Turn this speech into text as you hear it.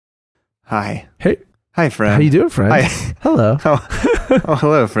Hi. Hey. Hi, friend. How you doing, friend? Hi. Hello. Oh,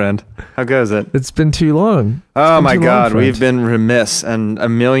 hello, friend. How goes it? It's been too long. Oh, my God. We've been remiss, and a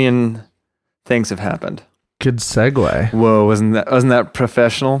million things have happened. Good segue. Whoa, wasn't that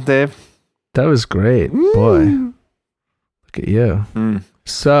professional, Dave? That was great. Boy. Look at you.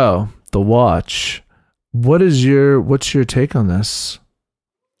 So, the watch. What's your take on this?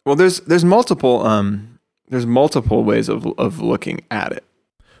 Well, there's multiple ways of looking at it.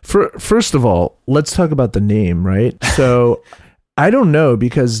 First of all, let's talk about the name, right? So, I don't know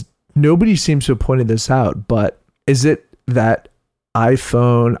because nobody seems to have pointed this out, but is it that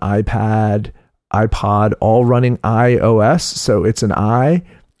iPhone, iPad, iPod all running iOS? So it's an I,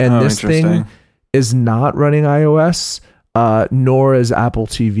 and this thing is not running iOS, nor is Apple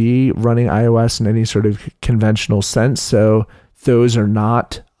TV running iOS in any sort of conventional sense. So those are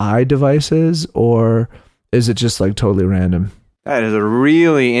not iDevices, or is it just like totally random? That is a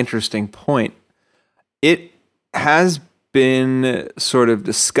really interesting point. It has been sort of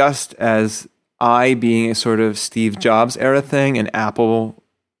discussed as I being a sort of Steve Jobs era thing and Apple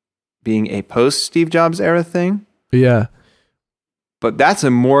being a post Steve Jobs era thing. Yeah. But that's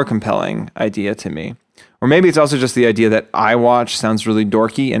a more compelling idea to me. Or maybe it's also just the idea that iWatch sounds really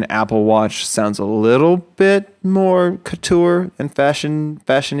dorky and Apple Watch sounds a little bit more couture and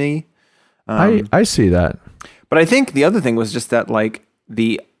fashion-y. I see that. But I think the other thing was just that like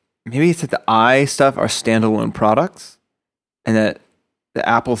maybe it's that the i stuff are standalone products and that the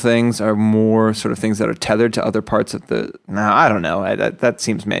Apple things are more sort of things that are tethered to other parts of I don't know. That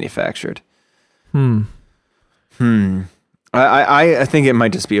seems manufactured. I think it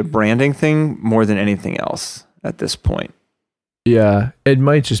might just be a branding thing more than anything else at this point. Yeah, it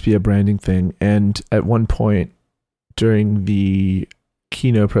might just be a branding thing. And at one point during the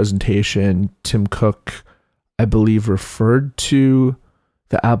keynote presentation, Tim Cook, I believe, referred to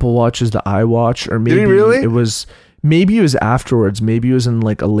the Apple Watch as the iWatch, or maybe it was afterwards. Maybe it was in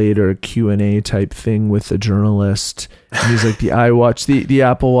like a later Q&A type thing with a journalist. And he's like, the iWatch, the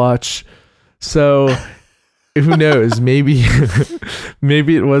Apple Watch. So who knows? Maybe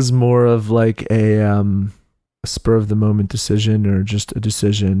it was more of like a spur of the moment decision, or just a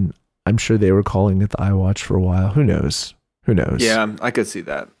decision. I'm sure they were calling it the iWatch for a while. Who knows? Yeah, I could see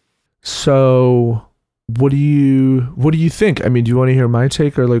that. So what do you think? I mean, do you want to hear my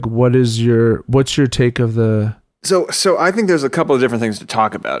take, or like what's your take of the... So I think there's a couple of different things to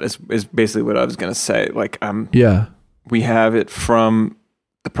talk about is basically what I was going to say. Like, we have it from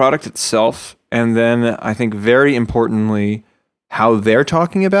the product itself, and then I think very importantly, how they're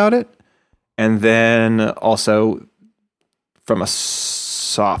talking about it. And then also from a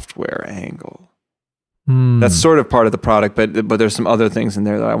software angle. That's sort of part of the product, but there's some other things in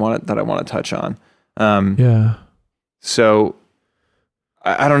there that I want to touch on. So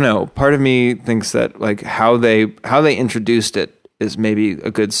I don't know. Part of me thinks that like how they introduced it is maybe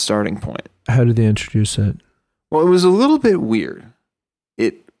a good starting point. How did they introduce it? Well, it was a little bit weird.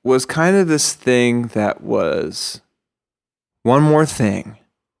 It was kind of this thing that was one more thing.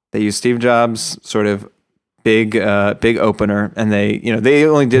 They used Steve Jobs' sort of big opener, and they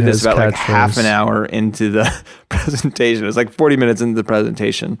only did this about like half an hour into the presentation. It was like 40 minutes into the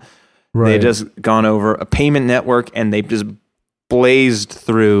presentation. Right. They had just gone over a payment network, and they just blazed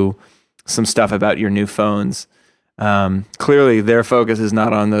through some stuff about your new phones. Clearly, their focus is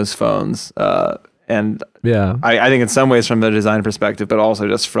not on those phones. And yeah, I think in some ways from the design perspective, but also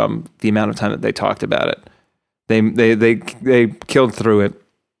just from the amount of time that they talked about it, they killed through it,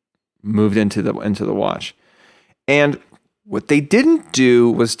 moved into the watch. And what they didn't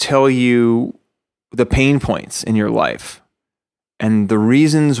do was tell you the pain points in your life and the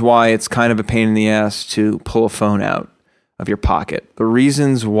reasons why it's kind of a pain in the ass to pull a phone out of your pocket, the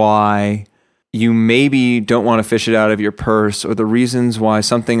reasons why you maybe don't want to fish it out of your purse, or the reasons why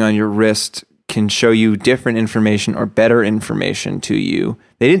something on your wrist can show you different information or better information to you.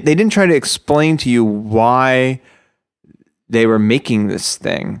 They didn't try to explain to you why they were making this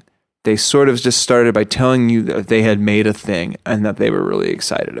thing. They sort of just started by telling you that they had made a thing and that they were really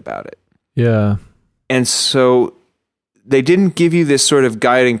excited about it. Yeah. And so they didn't give you this sort of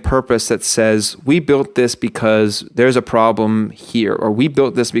guiding purpose that says, we built this because there's a problem here, or we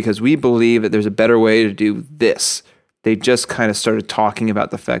built this because we believe that there's a better way to do this. They just kind of started talking about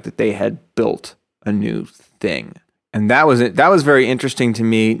the fact that they had built a new thing. And that was it. That was very interesting to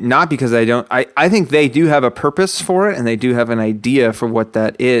me, not because I think they do have a purpose for it and they do have an idea for what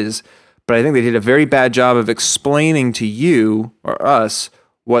that is, but I think they did a very bad job of explaining to you or us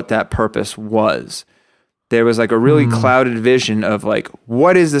what that purpose was. There was like a really clouded vision of like,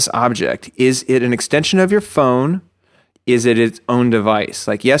 what is this object? Is it an extension of your phone? is it its own device?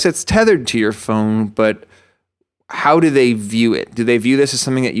 Like, yes, it's tethered to your phone, but how do they view it? Do they view this as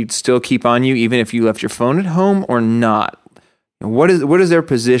something that you'd still keep on you even if you left your phone at home or not? What is their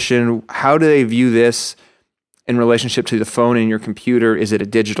position? How do they view this in relationship to the phone and your computer? Is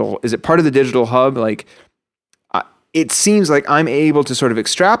it part of the digital hub? Like, it seems like I'm able to sort of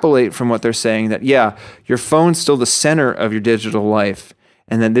extrapolate from what they're saying that, yeah, your phone's still the center of your digital life,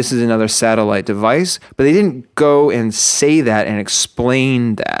 and then this is another satellite device. But they didn't go and say that and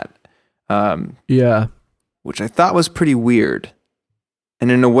explain that. Which I thought was pretty weird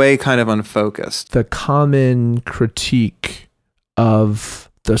and in a way kind of unfocused. The common critique of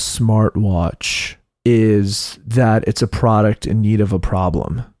the smartwatch is that it's a product in need of a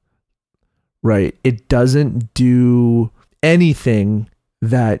problem. Right. It doesn't do anything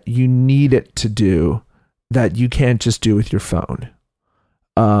that you need it to do that you can't just do with your phone.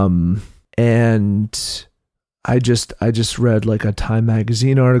 And I just read like a Time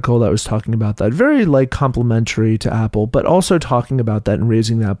magazine article that was talking about that, very like complimentary to Apple, but also talking about that and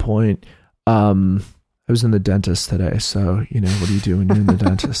raising that point. I was in the dentist today, so what do you do when you're in the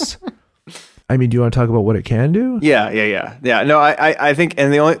dentist? I mean, do you want to talk about what it can do? Yeah. No, I think,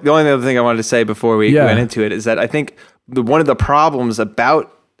 and the only other thing I wanted to say before we went into it is that I think one of the problems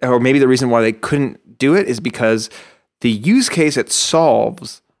about, or maybe the reason why they couldn't do it, is because the use case it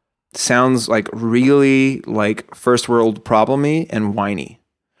solves sounds like really like first world problem-y and whiny.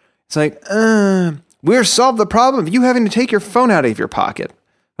 It's like, we're solved the problem of you having to take your phone out of your pocket. I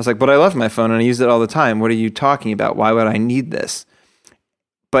was like, but I left my phone and I use it all the time. What are you talking about? Why would I need this?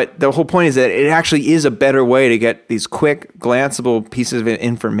 But the whole point is that it actually is a better way to get these quick, glanceable pieces of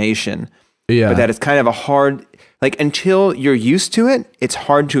information. Yeah. But that it's kind of a hard, like, until you're used to it, it's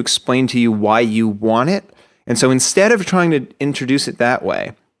hard to explain to you why you want it. And so instead of trying to introduce it that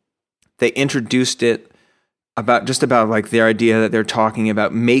way, they introduced it about like the idea that they're talking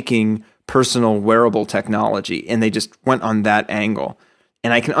about making personal wearable technology. And they just went on that angle.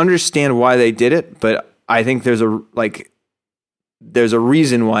 And I can understand why they did it, but I think there's a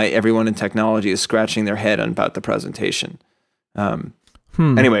reason why everyone in technology is scratching their head about the presentation.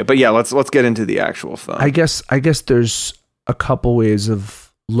 Anyway, but yeah, let's get into the actual phone. I guess there's a couple ways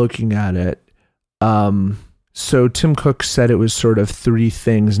of looking at it. So Tim Cook said it was sort of three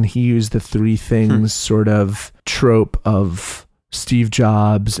things, and he used the three things sort of trope of Steve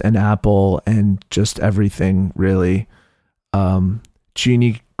Jobs and Apple and just everything really.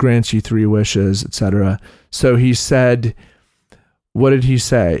 Genie grants you three wishes, etc. So he said, what did he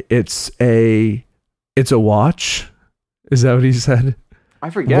say? It's a watch. Is that what he said? I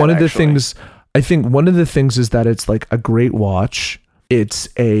forget. I think one of the things is that it's like a great watch. It's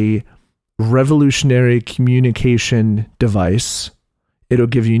a revolutionary communication device. It'll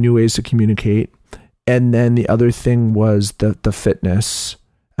give you new ways to communicate. And then the other thing was the fitness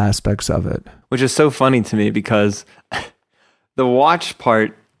aspects of it. Which is so funny to me because the watch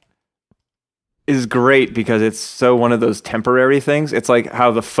part is great because it's so one of those temporary things. It's like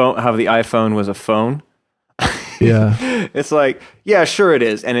how the iPhone was a phone. Yeah. It's like, yeah, sure it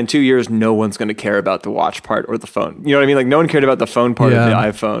is. And in 2 years, no one's going to care about the watch part or the phone. You know what I mean? Like no one cared about the phone part of the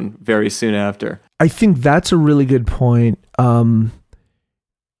iPhone very soon after. I think that's a really good point.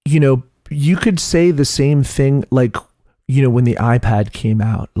 You could say the same thing, like, when the iPad came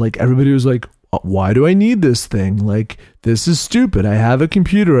out, like everybody was like, why do I need this thing? Like, this is stupid. I have a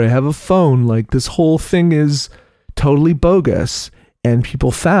computer. I have a phone. Like, this whole thing is totally bogus. And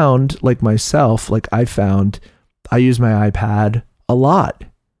people found, like myself, I use my iPad a lot.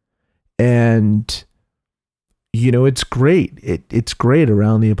 And, it's great. It's great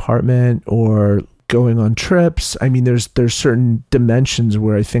around the apartment or going on trips. I mean, there's certain dimensions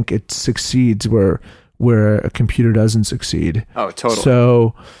where I think it succeeds where a computer doesn't succeed. Oh, totally.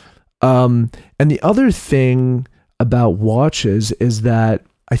 So, and the other thing about watches is that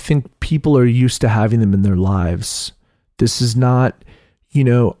I think people are used to having them in their lives. This is not,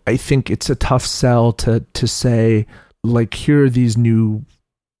 I think it's a tough sell to say, like, here are these new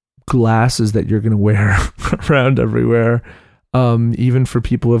glasses that you're going to wear around everywhere. Even for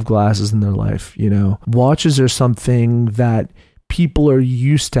people who have glasses in their life, watches are something that people are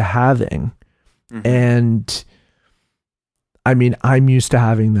used to having. Mm-hmm. And I mean, I'm used to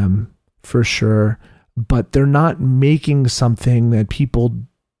having them for sure, but they're not making something that people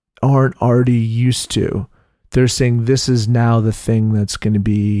aren't already used to. They're saying this is now the thing that's going to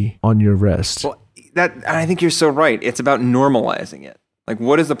be on your wrist. Well, I think you're so right. It's about normalizing it. Like,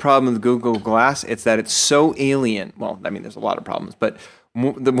 what is the problem with Google Glass? It's that it's so alien. Well, I mean, there's a lot of problems, but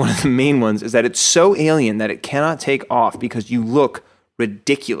one of the main ones is that it's so alien that it cannot take off because you look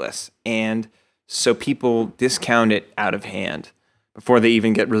ridiculous and so people discount it out of hand before they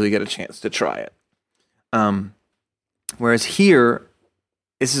even really get a chance to try it. Whereas here,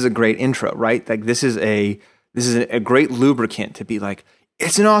 this is a great intro, right? Like this is a great lubricant to be like,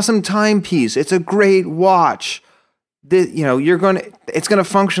 it's an awesome timepiece. It's a great watch. It's gonna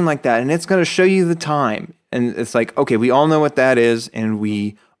function like that, and it's gonna show you the time. And it's like, okay, we all know what that is, and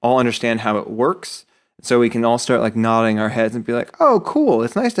we all understand how it works. So we can all start like nodding our heads and be like, oh, cool.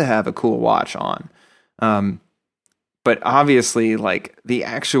 It's nice to have a cool watch on. But obviously, like the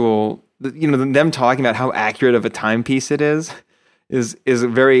actual, them talking about how accurate of a timepiece it is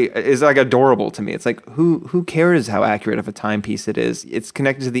like adorable to me. It's like, who cares how accurate of a timepiece it is? It's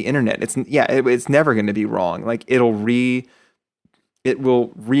connected to the internet. It's never going to be wrong. Like it will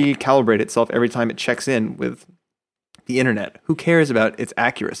recalibrate itself every time it checks in with the internet. Who cares about its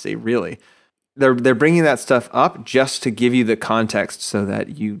accuracy, really? They're bringing that stuff up just to give you the context so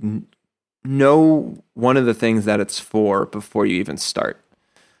that you know one of the things that it's for before you even start.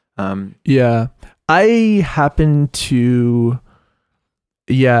 Yeah, I happen to.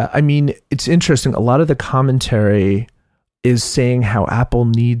 Yeah, I mean, it's interesting. A lot of the commentary is saying how Apple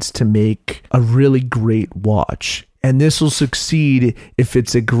needs to make a really great watch. And this will succeed if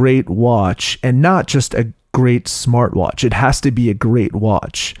it's a great watch and not just a great smartwatch. It has to be a great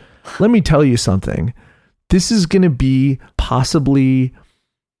watch. Let me tell you something. This is going to be possibly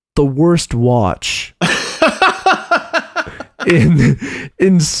the worst watch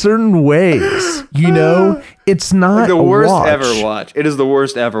in certain ways. It's not the worst watch. Ever watch. It is the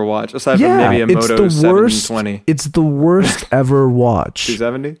worst ever watch, aside from maybe a Moto 720. It's the worst ever watch.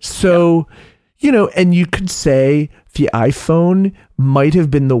 270? So, and you could say the iPhone might have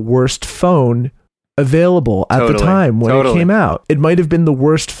been the worst phone available at the time when it came out. It might have been the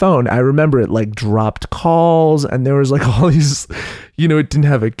worst phone. I remember it like dropped calls, and there was like all these, it didn't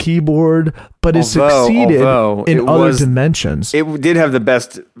have a keyboard, but it succeeded in other dimensions. It did have the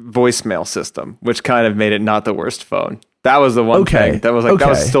best voicemail system, which kind of made it not the worst phone. That was the one thing that was like, that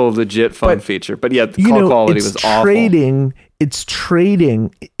was still a legit phone feature. But yeah, the call quality was awful. It's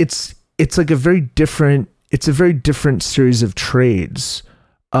trading. It's like a very different series of trades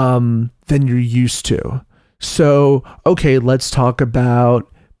than you're used to. So, okay, let's talk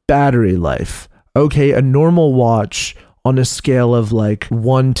about battery life. Okay, a normal watch on a scale of like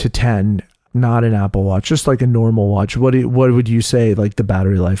 1 to 10, not an Apple Watch, just like a normal watch. What would you say like the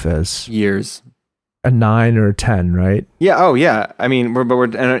battery life is? Years. A 9 or a 10, right? Yeah. Oh, yeah. I mean,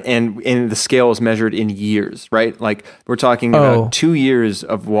 and the scale is measured in years, right? Like we're talking about 2 years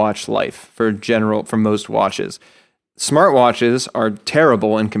of watch life for most watches. Smartwatches are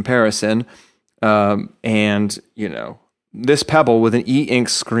terrible in comparison. And this Pebble with an e-ink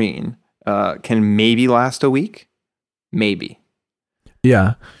screen can maybe last a week. Maybe.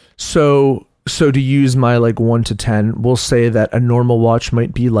 Yeah. So to use my like 1 to 10, we'll say that a normal watch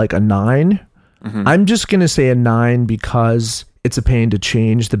might be like a 9. Mm-hmm. I'm just going to say a 9 because it's a pain to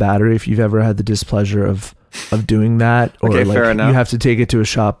change the battery if you've ever had the displeasure of doing that, or okay, like fair enough. You have to take it to a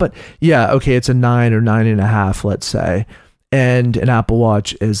shop. But yeah, okay, it's a 9 or 9.5, let's say. And an Apple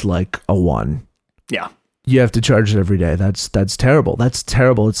Watch is like a 1. Yeah. You have to charge it every day. That's terrible. That's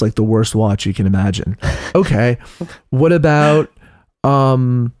terrible. It's like the worst watch you can imagine. Okay. What about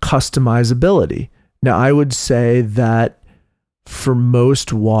customizability? Now, I would say that for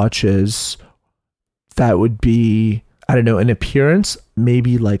most watches, that would be, I don't know, an appearance,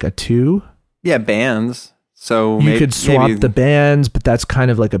 maybe like a 2. Yeah, bands. So you could swap the bands, but that's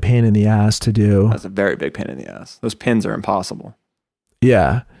kind of like a pain in the ass to do. That's a very big pain in the ass. Those pins are impossible.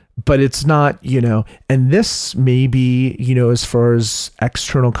 Yeah, but it's not, and this maybe, as far as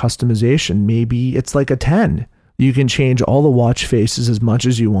external customization, maybe it's like a 10. You can change all the watch faces as much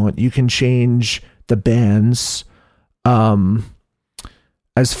as you want. You can change the bands.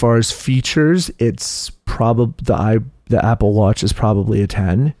 As far as features, it's probably the Apple Watch is probably a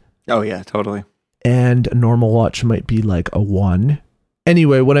 10. Oh yeah, totally. And a normal watch might be like a 1.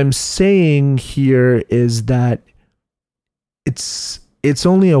 Anyway, what I'm saying here is that it's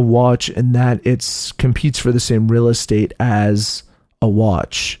only a watch in that it competes for the same real estate as a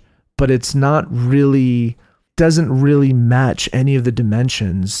watch, but it's not really, doesn't really match any of the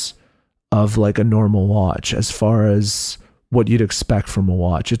dimensions of like a normal watch as far as what you'd expect from a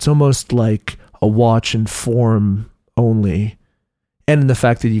watch. It's almost like a watch in form only, and in the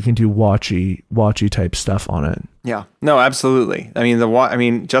fact that you can do watchy type stuff on it. Yeah, no, absolutely. I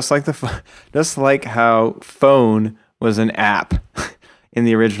mean, just like how phone was an app in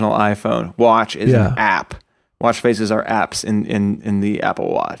the original iPhone, watch is an app. Watch faces are apps in the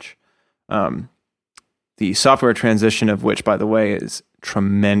Apple Watch. The software transition of which, by the way, is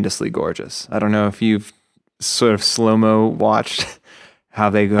tremendously gorgeous. I don't know if you've sort of slow-mo watched how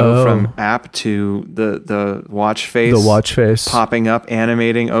they go from app to the watch face. The watch face. Popping up,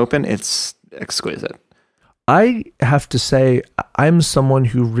 animating, open. It's exquisite. I have to say, I'm someone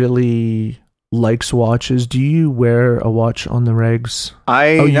who really likes watches. Do you wear a watch on the regs?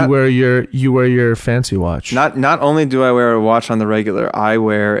 You wear your fancy watch. Not only do I wear a watch on the regular, I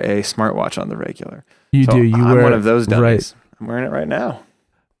wear a smartwatch on the regular. You do. I'm wear one of those dummies. Right. I'm wearing it right now.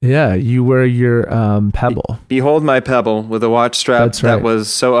 Yeah, you wear your Pebble. Behold my Pebble with a watch strap. That's right. That was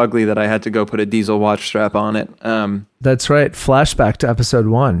so ugly that I had to go put a diesel watch strap on it. That's right. Flashback to episode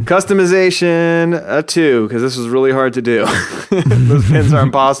 1. Customization 2, because this was really hard to do. Those pins are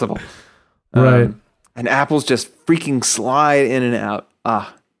impossible. Right. And Apple's just freaking slide in and out.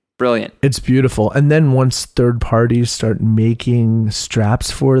 Brilliant. It's beautiful. And then once third parties start making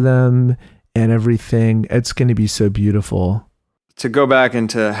straps for them and everything, it's going to be so beautiful. To go back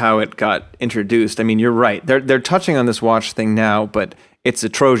into how it got introduced, I mean, you're right. They're touching on this watch thing now, but it's a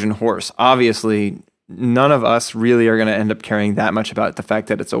Trojan horse. Obviously, none of us really are going to end up caring that much about the fact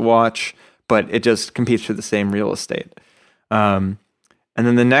that it's a watch, but it just competes for the same real estate. And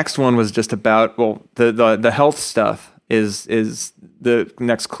then the next one was just about, well, the health stuff is the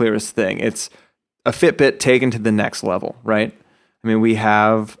next clearest thing. It's a Fitbit taken to the next level, right? I mean, we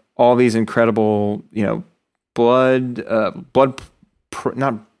have all these incredible, not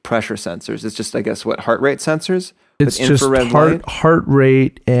pressure sensors. It's just, I guess, heart rate sensors. It's just heart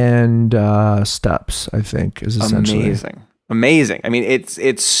rate and steps, I think, is essentially. Amazing. I mean,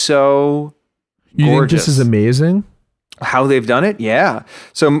 it's so You gorgeous. think this is amazing? How they've done it? Yeah.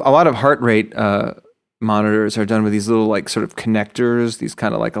 So a lot of heart rate monitors are done with these little sort of connectors, these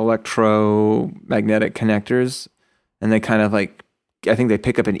kind of electromagnetic connectors. And they kind of I think they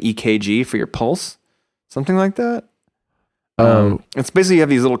pick up an EKG for your pulse, something like that. It's basically you have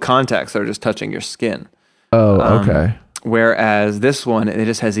these little contacts that are just touching your skin. Okay. Whereas this one, it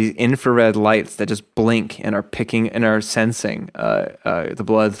just has these infrared lights that just blink and are picking and are sensing the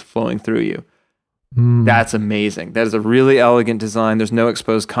blood flowing through you. That's amazing. That is a really elegant design. There's no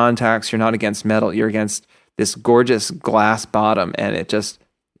exposed contacts. You're not against metal. You're against this gorgeous glass bottom, and it just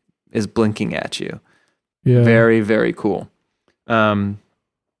is blinking at you. Yeah. Very, very cool. So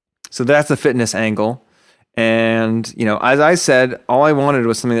that's the fitness angle. And, as I said, all I wanted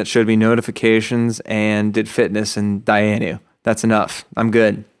was something that showed me notifications and did fitness and Dianu. That's enough. I'm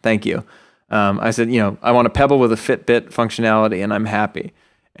good. Thank you. I said, I want a Pebble with a Fitbit functionality, and I'm happy.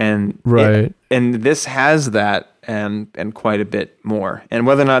 And right. And this has that and quite a bit more. And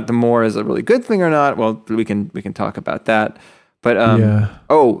whether or not the more is a really good thing or not, well, we can talk about that. But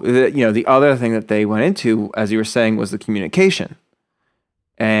the other thing that they went into, as you were saying, was the communication,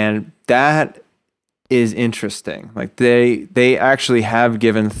 and that is interesting. They actually have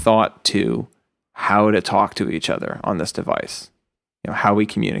given thought to how to talk to each other on this device. How we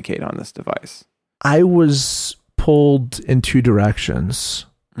communicate on this device. I was pulled in two directions.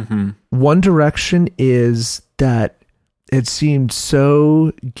 Mm-hmm. One direction is that it seemed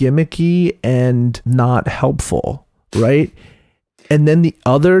so gimmicky and not helpful, right? And then the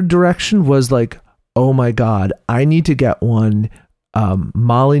other direction was oh my God, I need to get one.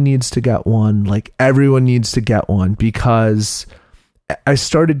 Molly needs to get one. Everyone needs to get one, because I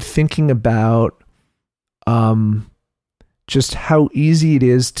started thinking about just how easy it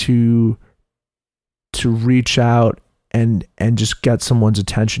is to reach out and just get someone's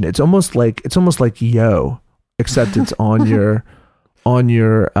attention. It's almost like Yo, except it's on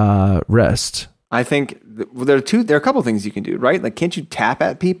your wrist. I think there are a couple things you can do, right? Can't you tap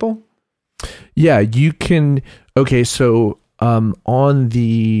at people? Yeah, you can. Okay, so on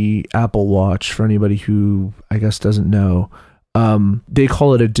the Apple Watch, for anybody who I guess doesn't know, they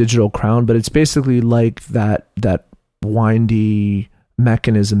call it a digital crown, but it's basically like that windy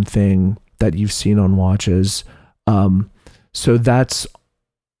mechanism thing that you've seen on watches. So that's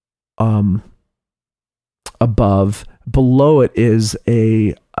above. Below it is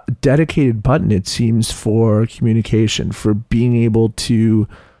a dedicated button, it seems, for communication, for being able to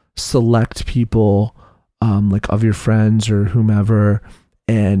select people of your friends or whomever,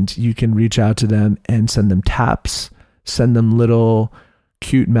 and you can reach out to them and send them taps, send them little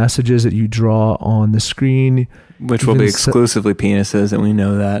cute messages that you draw on the screen, which will be exclusively penises, and we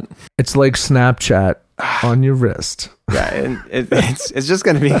know that. It's like Snapchat on your wrist. Yeah, it's just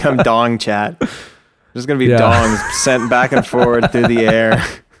going to become dong chat. There's going to be dongs sent back and forward through the air.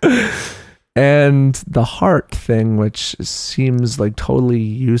 And the heart thing, which seems totally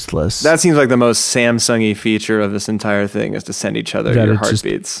useless. That seems like the most Samsung-y feature of this entire thing, is to send each other your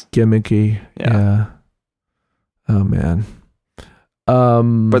heartbeats. Gimmicky. Yeah. Oh man.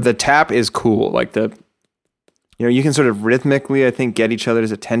 But the tap is cool. Like you can sort of rhythmically, I think, get each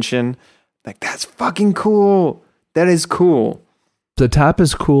other's attention. Like, that's fucking cool. That is cool. The tap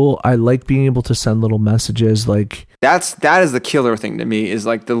is cool. I like being able to send little messages. Like, that is the killer thing to me, is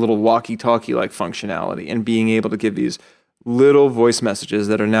like the little walkie-talkie like functionality and being able to give these little voice messages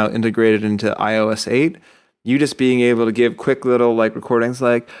that are now integrated into iOS 8. You just being able to give quick little like recordings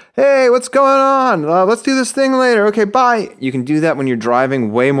like, hey, what's going on? Let's do this thing later. Okay, bye. You can do that when you're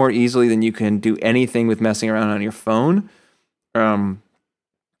driving way more easily than you can do anything with messing around on your phone.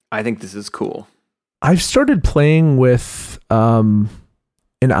 I think this is cool. I've started playing with in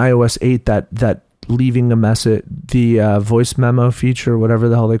iOS 8 that leaving a message, the voice memo feature, whatever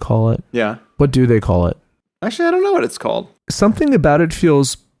the hell they call it. Yeah. What do they call it? Actually, I don't know what it's called. Something about it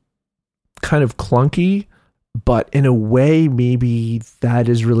feels kind of clunky, but in a way, maybe that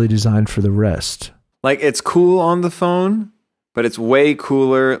is really designed for the wrist. Like, it's cool on the phone, but it's way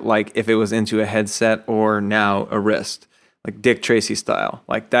cooler like if it was into a headset or now a wrist. Like Dick Tracy style.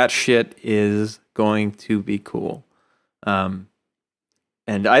 Like, that shit is going to be cool. And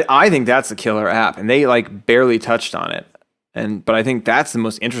I think that's the killer app. And they like barely touched on it. But I think that's the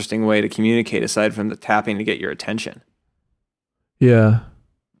most interesting way to communicate aside from the tapping to get your attention. Yeah.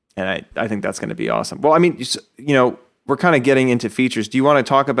 And I think that's going to be awesome. Well, I mean, we're kind of getting into features. Do you want to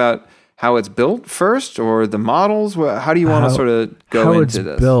talk about how it's built first, or the models? How do you want to sort of go into this?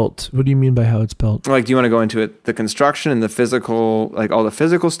 How it's built? What do you mean by how it's built? Like, do you want to go into it, the construction and the physical, like all the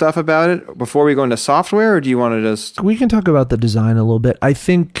physical stuff about it before we go into software, or do you want to just... We can talk about the design a little bit. I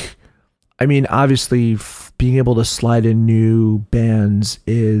mean, obviously, being able to slide in new bands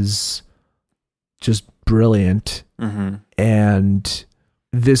is just brilliant. Mm-hmm. And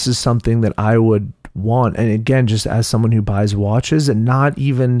this is something that I would want. And again, just as someone who buys watches, and not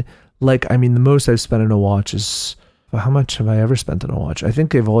even like, I mean, the most I've spent on a watch is, how much have I ever spent on a watch? I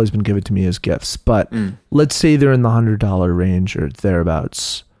think they've always been given to me as gifts, but let's say they're in the $100 range or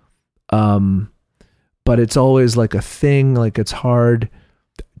thereabouts. But it's always like a thing, like it's hard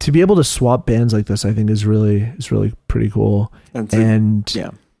to be able to swap bands like this. I think is really pretty cool.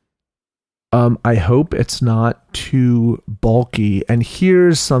 I hope it's not too bulky. And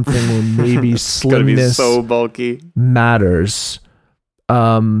here's something where maybe slimness so bulky matters.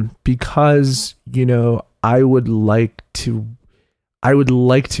 Because, I would like to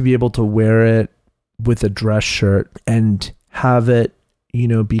be able to wear it with a dress shirt and have it,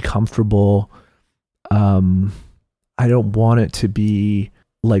 be comfortable. I don't want it to be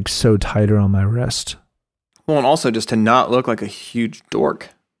like so tight around my wrist. Well, and also just to not look like a huge dork,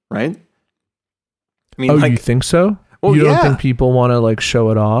 right? I mean, you think so? Well, you don't think people want to like show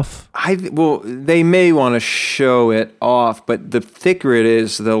it off? They may want to show it off, but the thicker it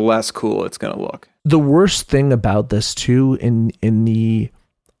is, the less cool it's going to look. The worst thing about this too, in the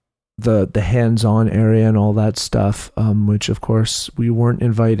hands-on area and all that stuff, which of course we weren't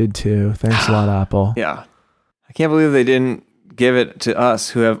invited to. Thanks a lot, Apple. Yeah, I can't believe they didn't give it to us,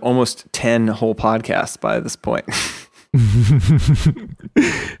 who have almost 10 whole podcasts by this point.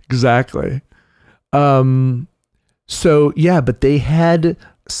 Exactly. So yeah, but they had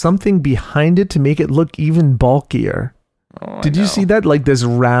something behind it to make it look even bulkier. Did you see that? Like this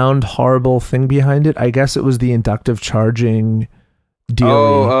round, horrible thing behind it? I guess it was the inductive charging deal.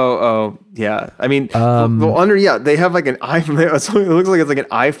 Oh, yeah. I mean, they have like an iPhone. It looks like it's like an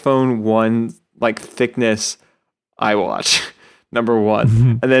iPhone 1 like thickness iWatch, number one.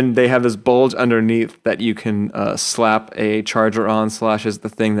 Mm-hmm. And then they have this bulge underneath that you can slap a charger on / is the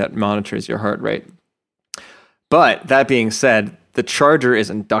thing that monitors your heart rate. But that being said, the charger is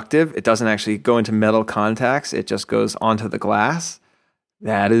inductive. It doesn't actually go into metal contacts. It just goes onto the glass.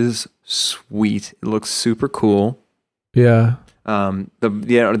 That is sweet. It looks super cool. Yeah.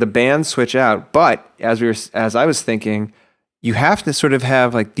 The bands switch out, but as I was thinking, you have to sort of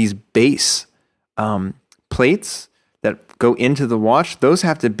have like these base plates that go into the watch. Those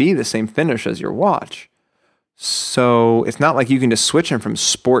have to be the same finish as your watch. So it's not like you can just switch them from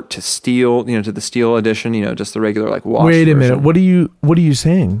sport to steel, to the steel edition, just the regular like watch. Wait a minute. What are you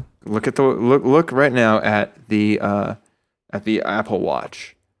saying? Look right now at the Apple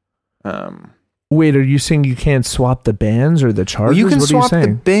Watch. Wait, are you saying you can't swap the bands or the chargers? You can what swap are you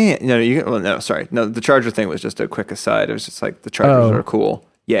saying? the band. No, the charger thing was just a quick aside. It was just like the chargers are cool.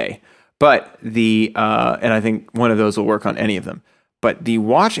 Yay. But and I think one of those will work on any of them. But the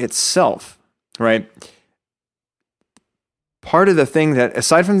watch itself, right? Part of the thing that,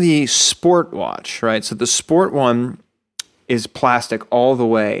 aside from the sport watch, right? So the sport one is plastic all the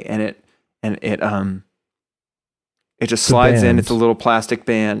way, and it just slides in. It's a little plastic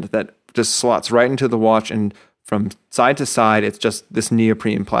band that just slots right into the watch, and from side to side, it's just this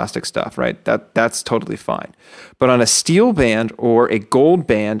neoprene plastic stuff, right? That's totally fine. But on a steel band or a gold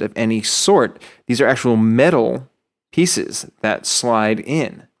band of any sort, these are actual metal pieces that slide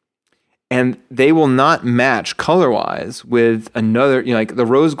in. And they will not match color-wise with another, like the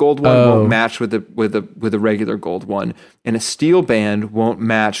rose gold one won't match with the regular gold one, and a steel band won't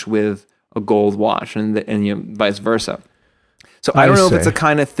match with a gold watch, and vice versa. So I don't know if it's a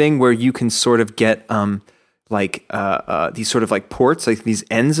kind of thing where you can sort of get these sort of like ports, like these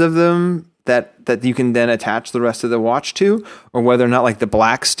ends of them that you can then attach the rest of the watch to, or whether or not like the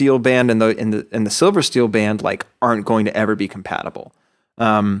black steel band and the silver steel band like aren't going to ever be compatible.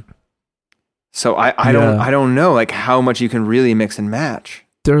 So I don't know like how much you can really mix and match.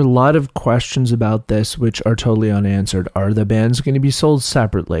 There are a lot of questions about this which are totally unanswered. Are the bands going to be sold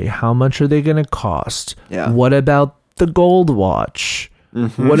separately? How much are they going to cost? Yeah. What about the gold watch?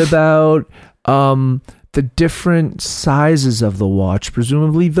 Mm-hmm. What about the different sizes of the watch?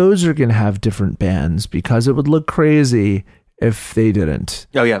 Presumably those are going to have different bands because it would look crazy if they didn't.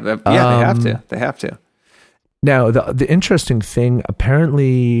 Oh yeah, they have to. They have to. Now, the interesting thing,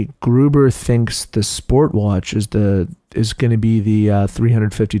 apparently Gruber thinks the sport watch is going to be the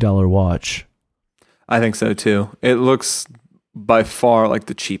 $350 watch. I think so too. It looks by far like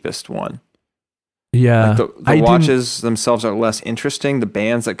the cheapest one. Yeah. Like the watches themselves are less interesting. The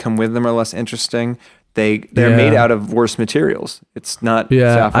bands that come with them are less interesting. They're made out of worse materials. It's not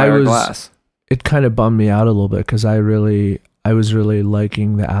sapphire glass. It kind of bummed me out a little bit because I was really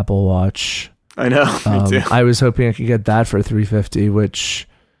liking the Apple Watch. I know. Me too. I was hoping I could get that for $350, which,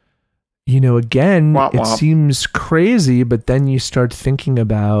 again, it seems crazy, but then you start thinking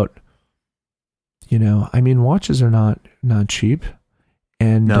about, watches are not cheap.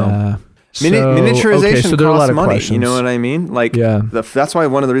 And no. Miniaturization costs money. You know what I mean? Like, that's why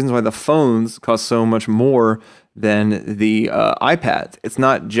one of the reasons why the phones cost so much more than the iPads. It's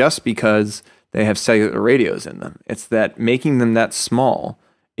not just because they have cellular radios in them. It's that making them that small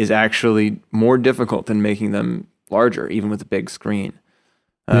is actually more difficult than making them larger, even with a big screen.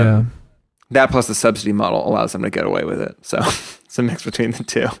 That plus the subsidy model allows them to get away with it. So it's a mix between the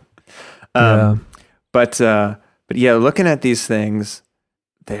two. But looking at these things,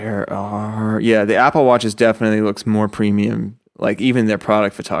 the Apple Watch definitely looks more premium. Like even their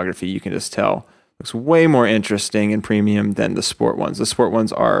product photography, you can just tell, looks way more interesting and premium than the sport ones. The sport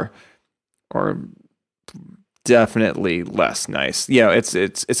ones are definitely less nice.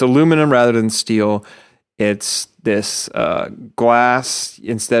 It's aluminum rather than steel. It's this glass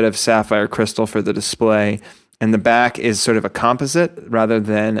instead of sapphire crystal for the display, and the back is sort of a composite rather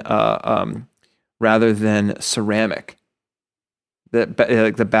than ceramic.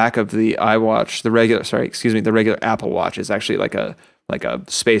 The back of the iWatch, the regular Apple Watch is actually like a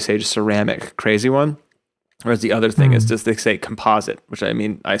space age ceramic crazy one, whereas the other thing is just, they say composite, which I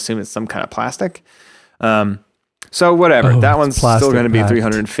assume it's some kind of plastic. So whatever, that one's still going to be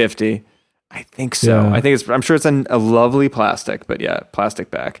 $350. I think so. Yeah. I'm sure it's a lovely plastic, but plastic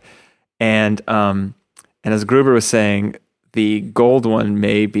back. And as Gruber was saying, the gold one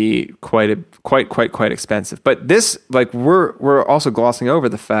may be quite expensive. But this, like, we're also glossing over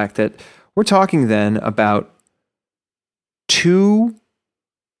the fact that we're talking then about 2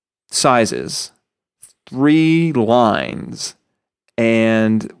 sizes, 3 lines,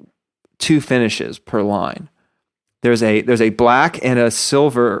 and 2 finishes per line. There's a black and a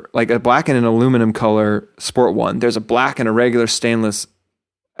silver, like a black and an aluminum color sport one. There's a black and a regular stainless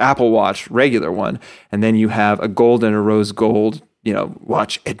Apple Watch regular one, and then you have a gold and a rose gold,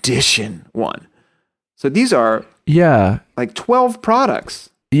 watch edition one. So these are like 12 products.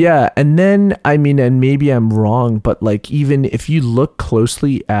 Yeah, and then and maybe I'm wrong, but like even if you look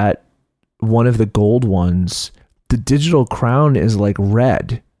closely at one of the gold ones, the digital crown is like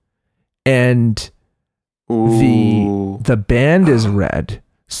red, and the band is red.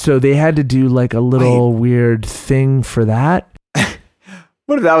 So they had to do like a little weird thing for that.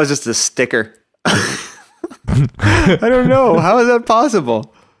 What if that was just a sticker? I don't know. How is that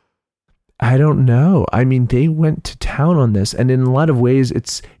possible? I don't know. They went to town on this, and in a lot of ways,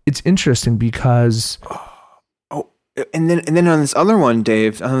 it's interesting because. Oh, and then on this other one,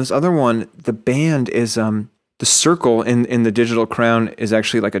 Dave, the band is the circle in the digital crown is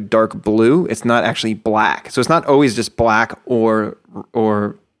actually like a dark blue. It's not actually black, so it's not always just black or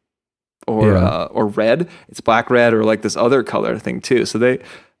red. It's black, red, or like this other color thing too. So they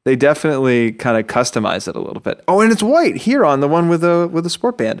definitely kind of customize it a little bit. Oh, and it's white here on the one with the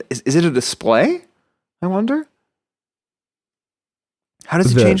sport band. Is it a display? I wonder. How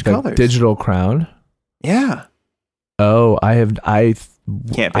does it change colors? Digital crown. Yeah. Oh, I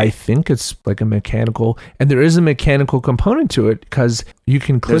Can't be. I think it's like a mechanical, and there is a mechanical component to it because you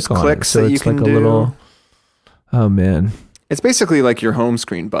can click There's on clicks it. So that you it's can like do. a little. Oh man. It's basically like your home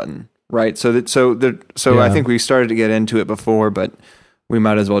screen button, right? So I think we started to get into it before, but we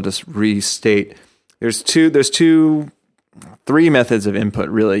might as well just restate. There's three methods of input,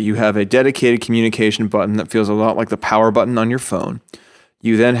 really. You have a dedicated communication button that feels a lot like the power button on your phone.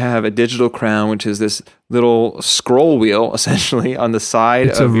 You then have a digital crown, which is this little scroll wheel, essentially, on the side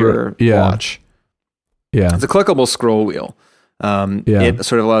of your watch. Yeah. It's a clickable scroll wheel. It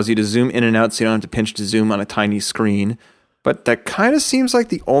sort of allows you to zoom in and out so you don't have to pinch to zoom on a tiny screen. But that kind of seems like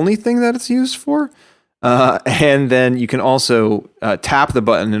the only thing that it's used for. And then you can also tap the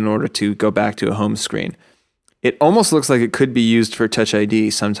button in order to go back to a home screen. It almost looks like it could be used for Touch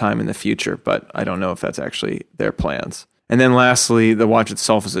ID sometime in the future, but I don't know if that's actually their plans. And then lastly, the watch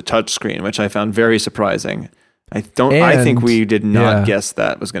itself is a touch screen, which I found very surprising. I think we did not guess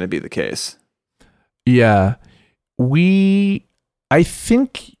that was going to be the case. Yeah. I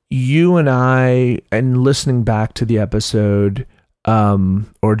think you and I, and listening back to the episode,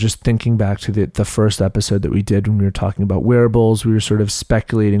 or just thinking back to the first episode that we did when we were talking about wearables, we were sort of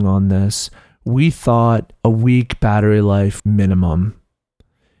speculating on this. We thought a week battery life minimum.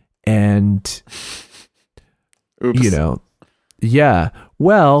 And, Oops. Yeah.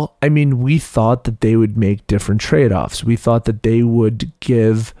 Well, I mean, we thought that they would make different trade-offs. We thought that they would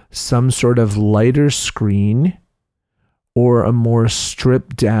give some sort of lighter screen or a more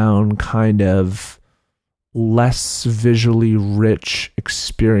stripped down kind of less visually rich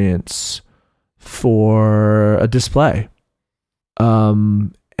experience for a display.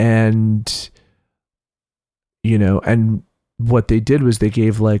 And what they did was they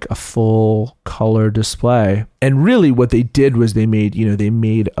gave like a full color display. And really what they did was they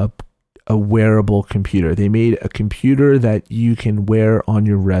made a wearable computer. They made a computer that you can wear on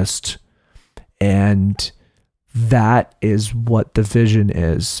your wrist. And that is what the vision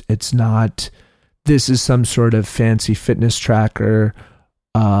is. It's not, this is some sort of fancy fitness tracker,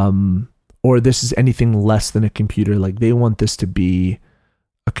 or this is anything less than a computer. Like they want this to be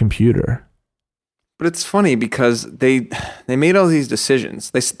a computer. But it's funny because they made all these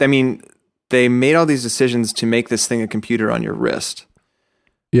decisions. They made all these decisions to make this thing a computer on your wrist.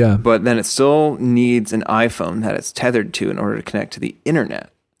 Yeah. But then it still needs an iPhone that it's tethered to in order to connect to the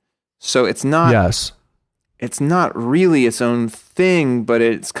internet. So it's not. Yes. It's not really its own thing, but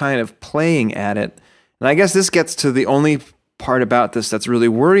it's kind of playing at it. And I guess this gets to the only part about this that's really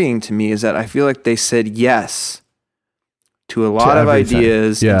worrying to me is that I feel like they said yes to a lot of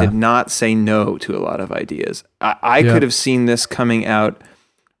ideas and did not say no to a lot of ideas. I could have seen this coming out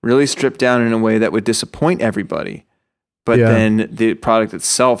really stripped down in a way that would disappoint everybody, but then the product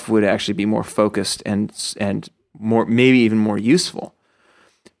itself would actually be more focused and more, maybe even more useful.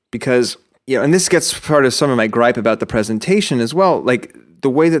 Because, and this gets part of some of my gripe about the presentation as well. Like the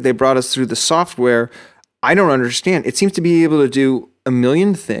way that they brought us through the software, I don't understand. It seems to be able to do a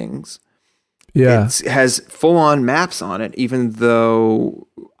million things. Yeah. It has full-on maps on it, even though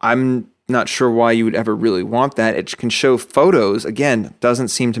I'm not sure why you would ever really want that. It can show photos. Again, doesn't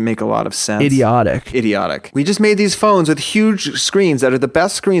seem to make a lot of sense. Idiotic. We just made these phones with huge screens that are the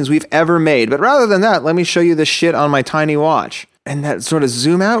best screens we've ever made. But rather than that, let me show you this shit on my tiny watch. And that sort of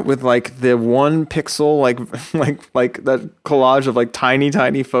zoom out with like the 1 pixel, like that collage of like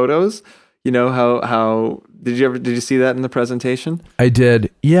tiny photos. You know how did you see that in the presentation? I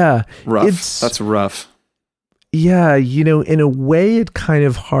did. Yeah. Rough. That's rough. Yeah, in a way it kind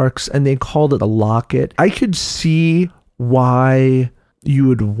of harks, and they called it a locket. I could see why you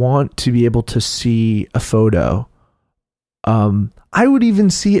would want to be able to see a photo. I would even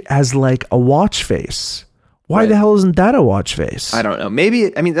see it as like a watch face. Why the hell isn't that a watch face? I don't know. Maybe,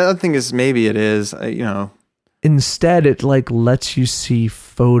 the other thing is maybe it is, Instead, it like lets you see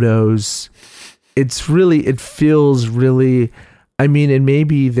photos. It feels really, and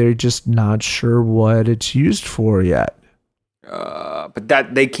maybe they're just not sure what it's used for yet. But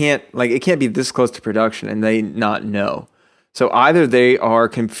that they can't, it can't be this close to production and they not know. So either they are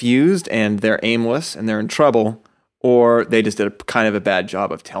confused and they're aimless and they're in trouble, or they just did a kind of a bad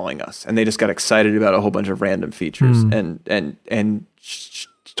job of telling us and they just got excited about a whole bunch of random features and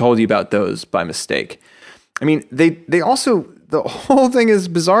told you about those by mistake. They also, the whole thing is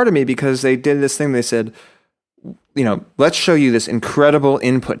bizarre to me because they did this thing. They said, let's show you this incredible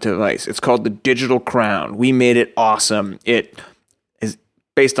input device. It's called the Digital Crown. We made it awesome. It is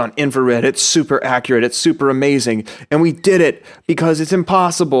based on infrared. It's super accurate. It's super amazing. And we did it because it's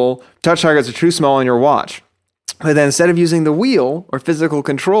impossible. Touch targets are too small on your watch. But then instead of using the wheel or physical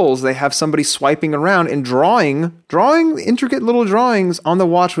controls, they have somebody swiping around and drawing intricate little drawings on the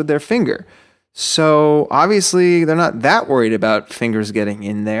watch with their finger. So obviously they're not that worried about fingers getting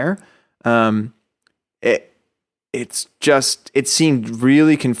in there. It seemed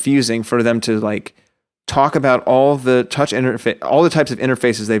really confusing for them to like talk about all the touch interface, all the types of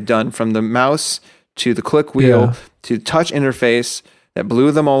interfaces they've done, from the mouse to the click wheel to touch interface that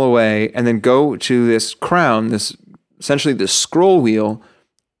blew them all away, and then go to this crown, this essentially this scroll wheel,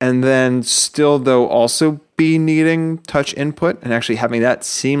 and then still though also be needing touch input and actually having that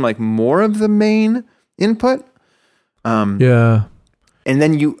seem like more of the main input. And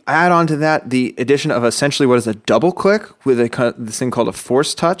then you add on to that the addition of essentially what is a double click with this thing called a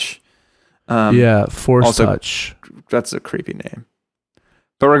force touch. Force touch. That's a creepy name.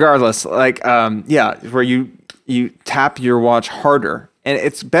 But regardless, where you tap your watch harder, and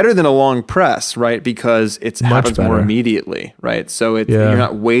it's better than a long press, right? Because it happens more immediately, right? So you're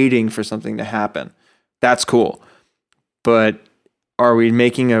not waiting for something to happen. That's cool. But are we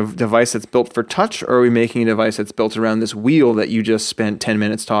making a device that's built for touch, or are we making a device that's built around this wheel that you just spent 10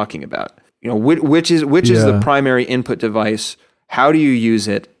 minutes talking about? Which is the primary input device? How do you use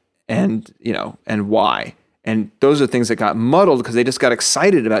it? And why? And those are things that got muddled because they just got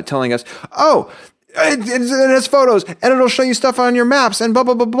excited about telling us, it has photos and it'll show you stuff on your maps and blah,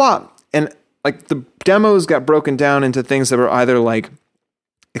 blah, blah, blah. And like the demos got broken down into things that were either like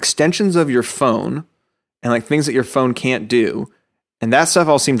extensions of your phone and like things that your phone can't do. And that stuff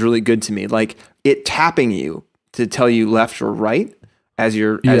all seemed really good to me. Like it tapping you to tell you left or right as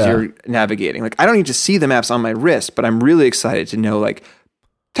you're navigating. Like I don't need to see the maps on my wrist, but I'm really excited to know like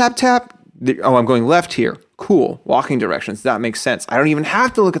tap, tap. I'm going left here. Cool. Walking directions. That makes sense. I don't even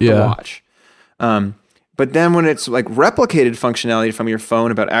have to look at the watch. But then when it's like replicated functionality from your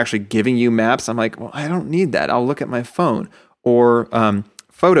phone about actually giving you maps, I'm like, well, I don't need that. I'll look at my phone. Or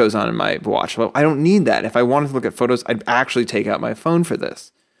photos on my watch. Well, I don't need that. If I wanted to look at photos, I'd actually take out my phone for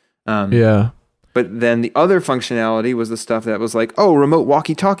this. But then the other functionality was the stuff that was like, remote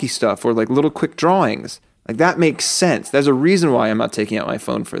walkie-talkie stuff, or like little quick drawings. Like that makes sense. There's a reason why I'm not taking out my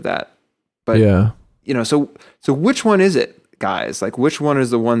phone for that. But so which one is it, guys? Like which one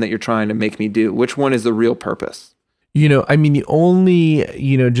is the one that you're trying to make me do? Which one is the real purpose? The only,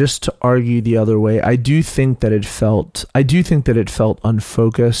 just to argue the other way, I do think that it felt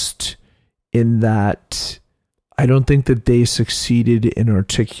unfocused in that I don't think that they succeeded in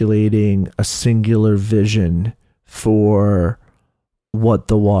articulating a singular vision for what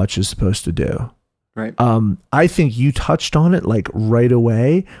the watch is supposed to do. Right. I think you touched on it like right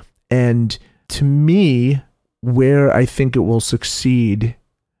away. And to me, where I think it will succeed,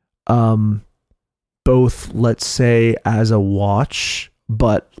 both, let's say, as a watch,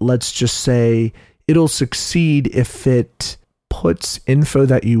 but let's just say it'll succeed if it puts info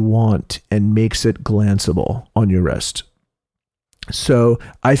that you want and makes it glanceable on your wrist. So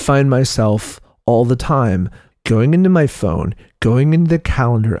I find myself all the time going into my phone, going into the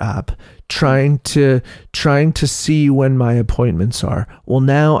calendar app, trying to see when my appointments are. Well,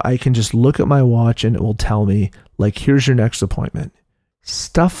 now I can just look at my watch and it will tell me, like, here's your next appointment.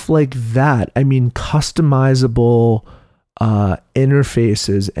 Stuff like that. I mean, customizable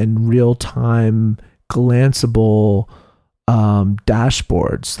interfaces and real-time glanceable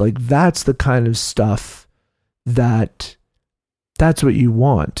dashboards. Like, that's the kind of stuff that's what you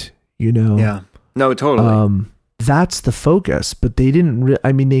want, Yeah. No, totally. That's the focus, but they didn't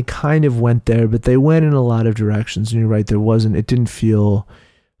they kind of went there, but they went in a lot of directions, and you're right, it didn't feel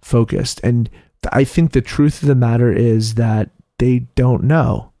focused. And I think the truth of the matter is that they don't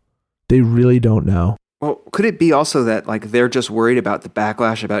know. They really don't know. Well, could it be also that like they're just worried about the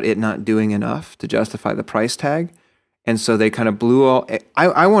backlash about it not doing enough to justify the price tag? And so they kind of blew all...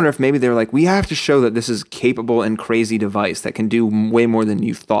 I wonder if maybe they're like, we have to show that this is capable and crazy device that can do way more than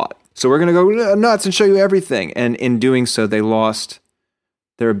you thought. So we're going to go nuts and show you everything. And in doing so, they lost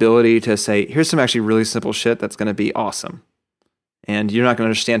their ability to say, here's some actually really simple shit that's going to be awesome. And you're not going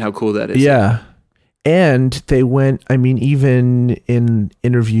to understand how cool that is. Yeah. And they went, even in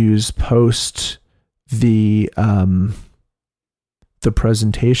interviews post the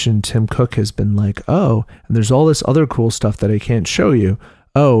presentation, Tim Cook has been like, and there's all this other cool stuff that I can't show you.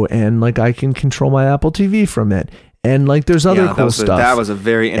 And like I can control my Apple TV from it. And like there's other cool stuff. That was a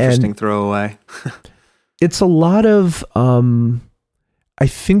very interesting throwaway. It's a lot of, I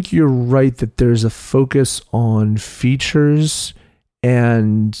think you're right that there's a focus on features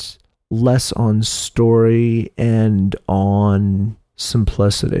and less on story and on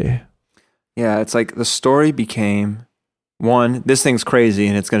simplicity. Yeah, it's like the story became one, this thing's crazy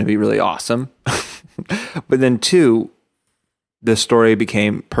and it's going to be really awesome. But then two, the story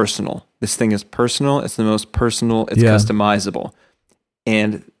became personal. This thing is personal. It's the most personal. It's customizable.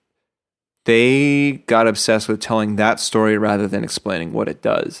 And they got obsessed with telling that story rather than explaining what it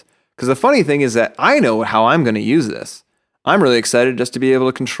does. Because the funny thing is that I know how I'm going to use this. I'm really excited just to be able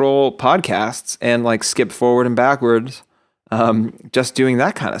to control podcasts and like skip forward and backwards, just doing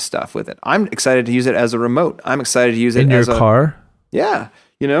that kind of stuff with it. I'm excited to use it as a remote. I'm excited to use it in as your car. Yeah.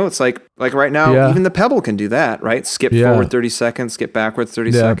 You know, it's like right now, even the Pebble can do that, right? Skip forward 30 seconds, skip backwards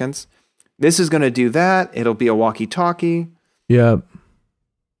 30 seconds. This is going to do that. It'll be a walkie-talkie. Yeah.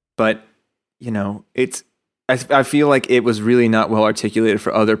 But, you know, I feel like it was really not well articulated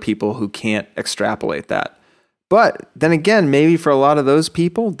for other people who can't extrapolate that. But then again, maybe for a lot of those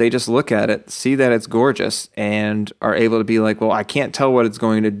people, they just look at it, see that it's gorgeous, and are able to be like, well, I can't tell what it's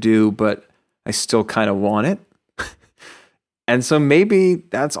going to do, but I still kind of want it. And so maybe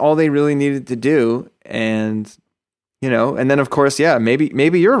that's all they really needed to do. And, you know, and then of course,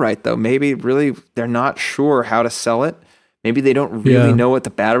 maybe you're right though. Maybe really they're not sure how to sell it. Maybe they don't really know what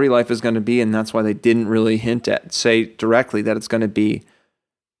the battery life is going to be. And that's why they didn't really say directly that it's going to be,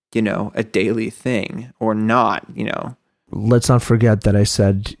 you know, a daily thing or not, you know. Let's not forget that I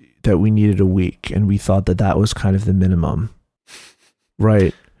said that we needed a week and we thought that was kind of the minimum.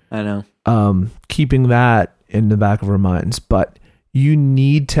 Right. I know. Keeping that in the back of our minds, but you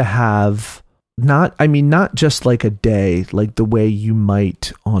need to have not just like a day, like the way you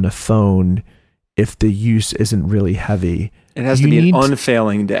might on a phone if the use isn't really heavy. It has to be an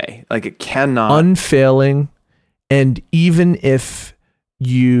unfailing day. Like it cannot. Unfailing. And even if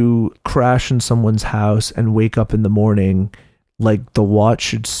you crash in someone's house and wake up in the morning, like the watch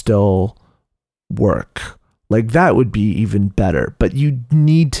should still work. Like that would be even better, but you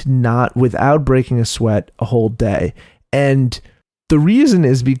need to not, without breaking a sweat, a whole day. And the reason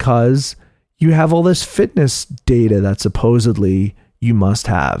is because you have all this fitness data that supposedly you must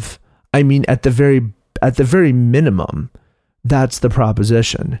have. I mean, at the very minimum, that's the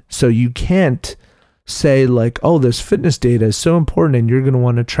proposition. So you can't say like, oh, this fitness data is so important and you're going to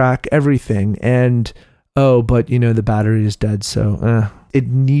want to track everything. And, oh, but you know, the battery is dead. So, it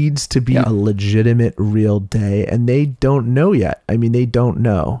needs to be a legitimate real day, and they don't know yet. I mean, they don't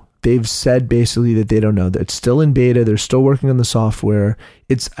know. They've said basically that they don't know. That it's still in beta. They're still working on the software.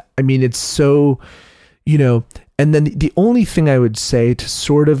 It's so, you know, and then the only thing I would say to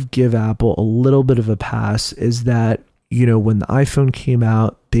sort of give Apple a little bit of a pass is that, you know, when the iPhone came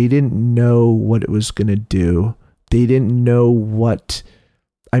out, they didn't know what it was going to do. They didn't know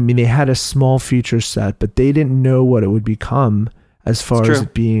they had a small feature set, but they didn't know what it would become. As far as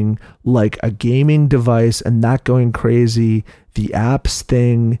it being like a gaming device and that going crazy, the apps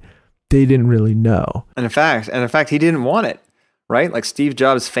thing, they didn't really know. And in fact, he didn't want it, right? Like Steve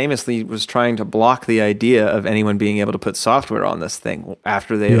Jobs famously was trying to block the idea of anyone being able to put software on this thing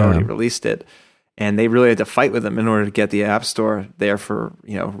after they had already released it. And they really had to fight with him in order to get the App Store there for,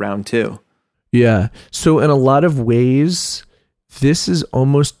 you know, round 2. Yeah. So in a lot of ways, this is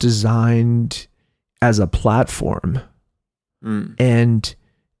almost designed as a platform. And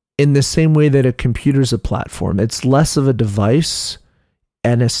in the same way that a computer's a platform, it's less of a device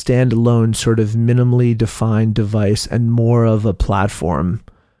and a standalone sort of minimally defined device and more of a platform.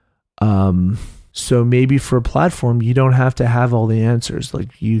 So maybe for a platform, you don't have to have all the answers.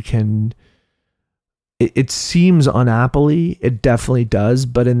 Like you can, it seems un-Apple-y, it definitely does,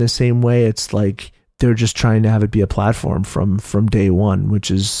 but in the same way, it's like they're just trying to have it be a platform from day one, which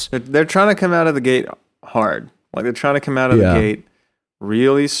is... They're trying to come out of the gate hard. Like they're trying to come out of the gate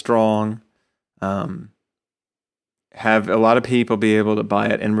really strong, have a lot of people be able to buy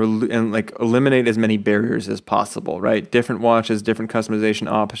it and like eliminate as many barriers as possible, right? Different watches, different customization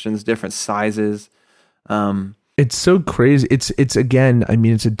options, different sizes. It's so crazy. It's again, I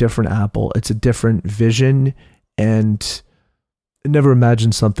mean, it's a different Apple. It's a different vision, and I never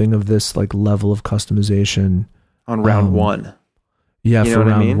imagined something of this like level of customization on round 1. Yeah, for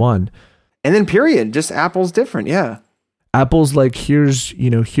round 1. And then period, just Apple's different. Yeah. Apple's like, here's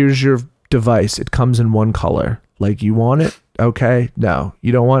your device. It comes in one color. Like you want it? Okay. No,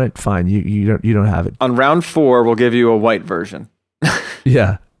 you don't want it. Fine. You don't have it. On round 4, we'll give you a white version.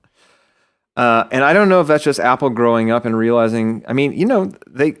 Yeah. And I don't know if that's just Apple growing up and realizing, I mean, you know,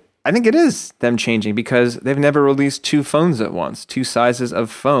 I think it is them changing because they've never released 2 phones at once, 2 sizes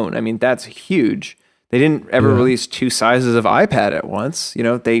of phone. I mean, that's huge. They didn't ever release 2 sizes of iPad at once. You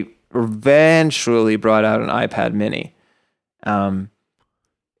know, they eventually brought out an iPad mini.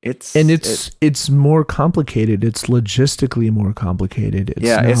 It's more complicated. It's logistically more complicated. It's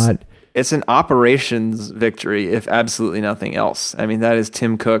it's an operations victory, if absolutely nothing else. I mean, that is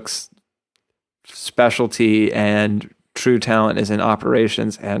Tim Cook's specialty, and true talent is in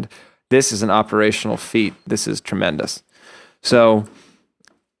operations, and this is an operational feat. This is tremendous. So,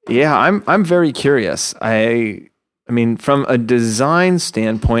 yeah, I'm very curious. I mean, from a design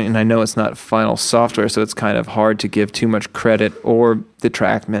standpoint, and I know it's not final software, so it's kind of hard to give too much credit or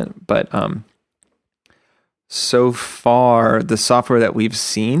detractment, but so far, the software that we've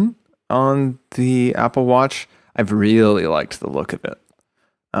seen on the Apple Watch, I've really liked the look of it.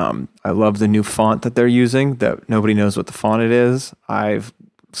 I love the new font that they're using, that nobody knows what the font it is. I've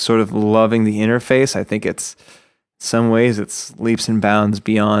sort of loving the interface. I think it's, in some ways, it's leaps and bounds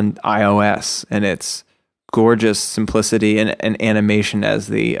beyond iOS, and it's gorgeous simplicity and animation as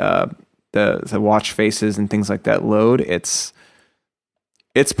the watch faces and things like that load. It's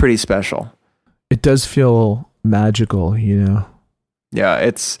pretty special. It does feel magical, you know? Yeah,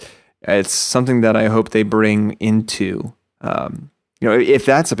 it's something that I hope they bring into, if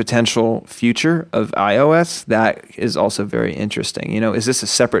that's a potential future of iOS, that is also very interesting. Is this a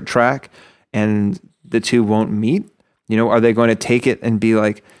separate track and the two won't meet? Are they going to take it and be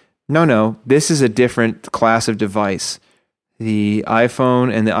like, no, this is a different class of device. The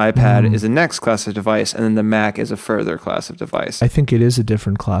iPhone and the iPad is the next class of device, and then the Mac is a further class of device. I think it is a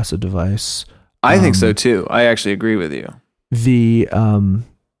different class of device. I think so too. I actually agree with you. The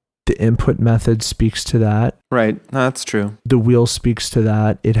input method speaks to that. Right. No, that's true. The wheel speaks to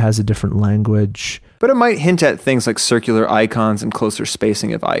that. It has a different language. But it might hint at things like circular icons and closer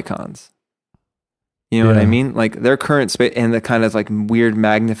spacing of icons. You know what I mean? Like their current space and the kind of like weird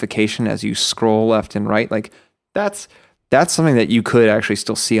magnification as you scroll left and right. Like that's something that you could actually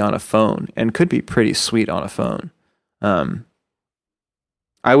still see on a phone and could be pretty sweet on a phone.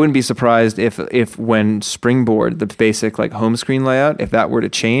 I wouldn't be surprised if when Springboard, the basic like home screen layout, if that were to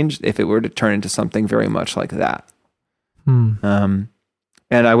change, if it were to turn into something very much like that. And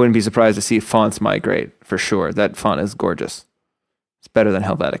I wouldn't be surprised to see fonts migrate for sure. That font is gorgeous. It's better than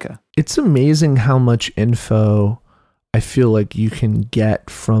Helvetica. It's amazing how much info I feel like you can get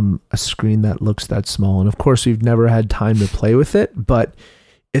from a screen that looks that small. And of course, we've never had time to play with it, but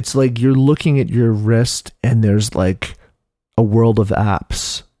it's like you're looking at your wrist and there's like a world of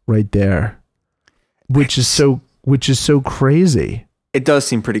apps right there, which is so crazy. It does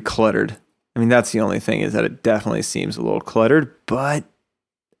seem pretty cluttered. I mean, that's the only thing, is that it definitely seems a little cluttered, but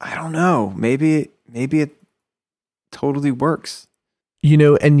I don't know. Maybe it totally works.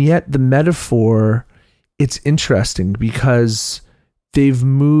 And yet the metaphor, it's interesting because they've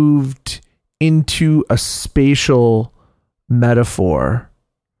moved into a spatial metaphor,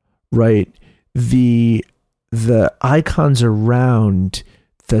 right? The icons around,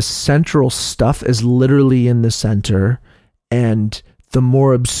 the central stuff is literally in the center, and the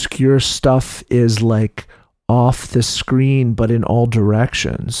more obscure stuff is like off the screen but in all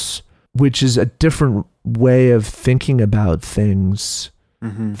directions, which is a different way of thinking about things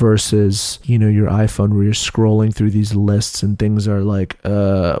versus your iPhone, where you're scrolling through these lists and things are like,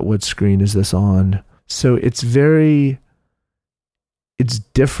 what screen is this on? So it's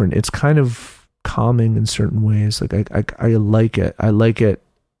different. It's kind of calming in certain ways. Like I like it. I like it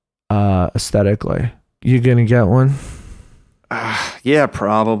aesthetically. You gonna get one? Yeah,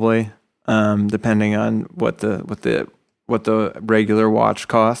 probably. Depending on what the regular watch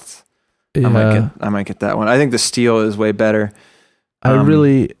costs. Yeah. I might get that one. I think the steel is way better. I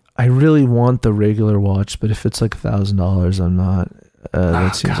really want the regular watch, but if it's like $1,000, I'm not.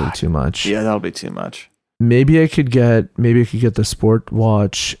 That seems like too much. Yeah, that'll be too much. Maybe I could get the sport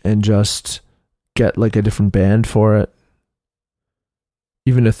watch and just get like a different band for it.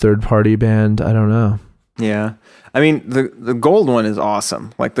 Even a third-party band. I don't know. Yeah. I mean, the gold one is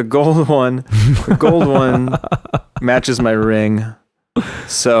awesome. Like the gold one matches my ring.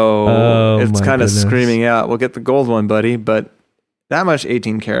 So it's kind of screaming out, "We'll get the gold one, buddy." But that much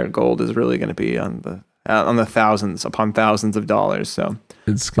 18 karat gold is really going to be on the thousands upon thousands of dollars. So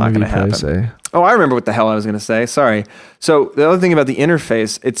it's going to be pricey. Oh, I remember what the hell I was going to say. Sorry. So the other thing about the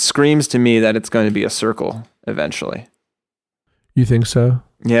interface, it screams to me that it's going to be a circle eventually. You think so?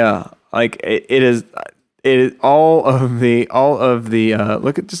 Yeah. Like it is all of the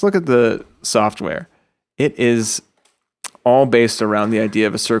look at the software. It is all based around the idea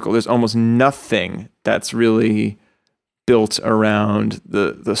of a circle. There's almost nothing that's really built around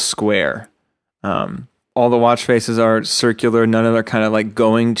the square. All the watch faces are circular. None of them are kind of like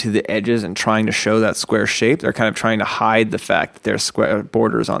going to the edges and trying to show that square shape. They're kind of trying to hide the fact that there's square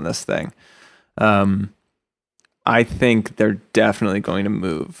borders on this thing. I think they're definitely going to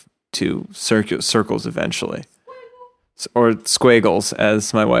move to circles eventually. or squiggles,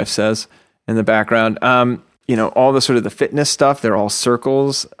 as my wife says in the background. All the sort of the fitness stuff, they're all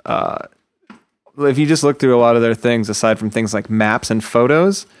circles. If you just look through a lot of their things, aside from things like maps and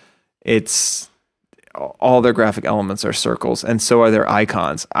photos, it's all their graphic elements are circles, and so are their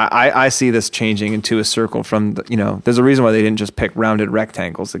icons. I see this changing into a circle from there's a reason why they didn't just pick rounded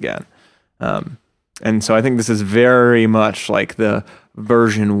rectangles again. And so I think this is very much like the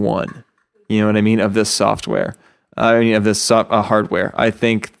version 1, you know what I mean, of this software. Of this hardware. I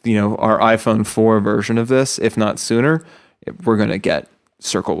think, our iPhone 4 version of this, if not sooner, we're going to get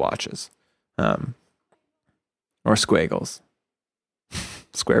circle watches. Or squiggles.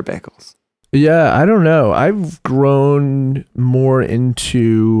 Square bagels. Yeah, I don't know. I've grown more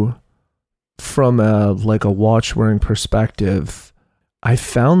into, from a watch wearing perspective, I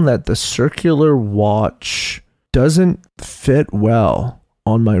found that the circular watch doesn't fit well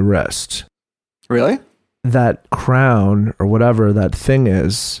on my wrist. Really? That crown or whatever that thing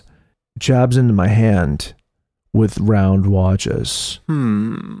is jabs into my hand with round watches.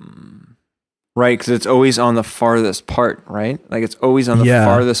 Right, because it's always on the farthest part, right? Like it's always on the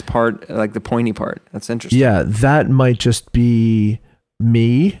farthest part, like the pointy part. That's interesting. Yeah, that might just be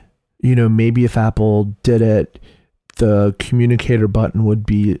me. Maybe if Apple did it, the communicator button would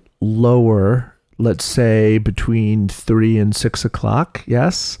be lower, let's say between 3 and 6 o'clock.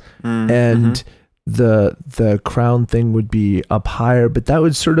 Yes. And the crown thing would be up higher, but that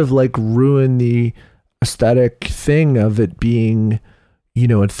would sort of ruin the aesthetic thing of it being,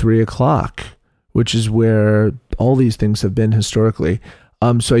 at 3 o'clock, which is where all these things have been historically.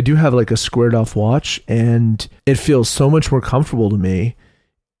 So I do have a squared off watch, and it feels so much more comfortable to me.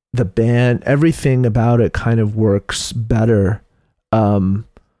 The band, everything about it kind of works better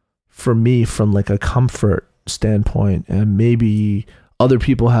for me from a comfort standpoint, and maybe other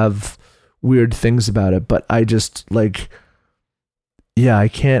people have weird things about it, but I just I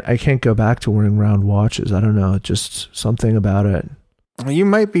can't go back to wearing round watches. I don't know, just something about it. You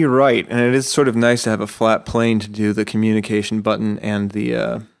might be right, and it is sort of nice to have a flat plane to do the communication button and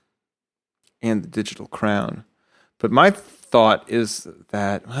the digital crown. But my thought is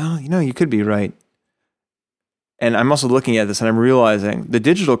that, you could be right. And I'm also looking at this and I'm realizing the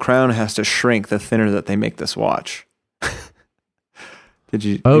digital crown has to shrink the thinner that they make this watch. Did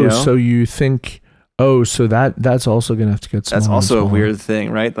you? So you think? So that's also gonna have to get smaller. That's also a weird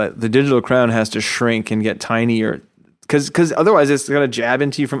thing, right? Like the digital crown has to shrink and get tinier, because otherwise it's gonna jab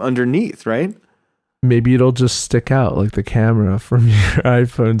into you from underneath, right? Maybe it'll just stick out like the camera from your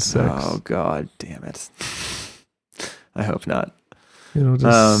iPhone 6. Oh God, damn it! I hope not. It'll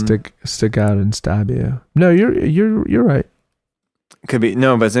just stick out and stab you. No, you're right. Could be.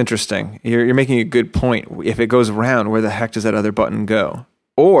 No, but it's interesting. You're making a good point. If it goes around, where the heck does that other button go?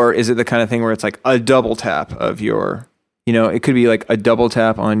 Or is it the kind of thing where it's like a double tap of your, it could be like a double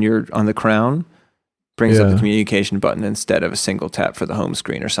tap on the crown brings up the communication button instead of a single tap for the home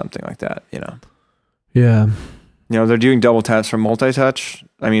screen or something like that, Yeah. They're doing double taps for multi-touch.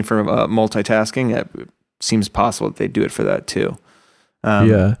 For multitasking. It seems possible that they do it for that too.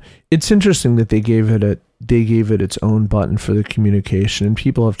 It's interesting that they gave it its own button for the communication, and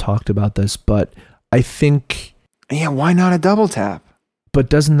people have talked about this, but I think, why not a double tap? But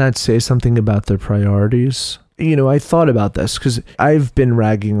doesn't that say something about their priorities? I thought about this because I've been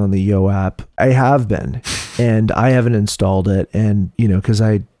ragging on the Yo app. I have been, and I haven't installed it, and because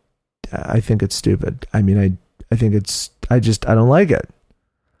I think it's stupid. I think I don't like it.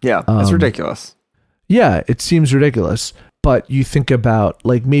 Yeah, it's ridiculous. Yeah, it seems ridiculous. But you think about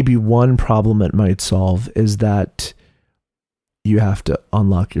maybe one problem it might solve is that you have to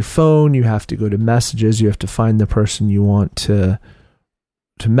unlock your phone, you have to go to messages, you have to find the person you want to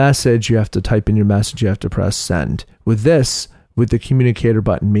message, you have to type in your message, you have to press send. With the communicator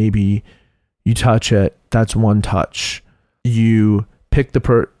button, maybe you touch it, that's one touch. You pick the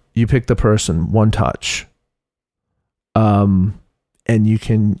person, one touch. And you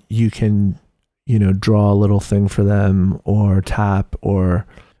can draw a little thing for them or tap, or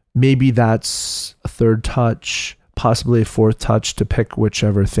maybe that's a third touch, possibly a fourth touch to pick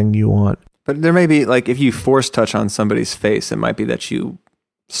whichever thing you want. But there may be, if you force touch on somebody's face, it might be that you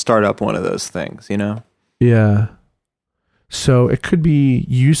start up one of those things, Yeah. So it could be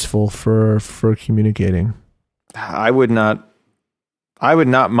useful for communicating. I would not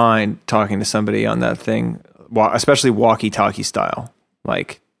mind talking to somebody on that thing, especially walkie-talkie style.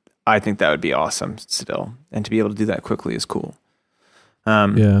 I think that would be awesome still. And to be able to do that quickly is cool.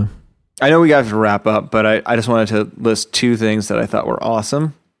 Yeah. I know we got to wrap up, but I just wanted to list 2 things that I thought were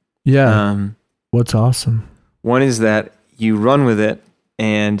awesome. Yeah. What's awesome? One is that you run with it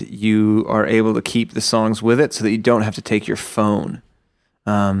and you are able to keep the songs with it so that you don't have to take your phone.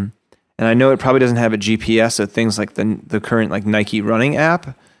 And I know it probably doesn't have a GPS, so things like the current like Nike running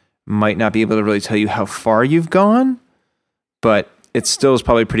app might not be able to really tell you how far you've gone, but it still is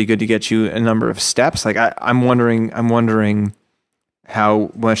probably pretty good to get you a number of steps. Like I'm wondering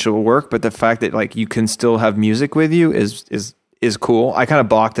how much it will work, but the fact that like you can still have music with you is cool. I kind of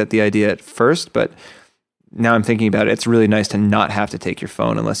balked at the idea at first, but now I'm thinking about it. It's really nice to not have to take your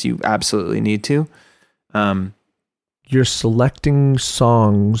phone unless you absolutely need to. You're selecting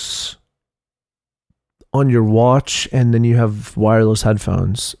songs on your watch, and then you have wireless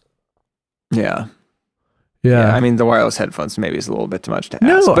headphones. Yeah. Yeah. I mean, the wireless headphones maybe is a little bit too much to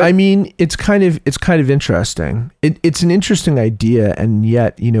ask. No, but I mean, it's kind of interesting. It's an interesting idea, and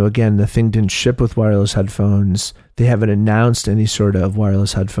yet, again, the thing didn't ship with wireless headphones. They haven't announced any sort of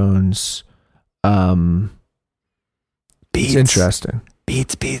wireless headphones. It's interesting.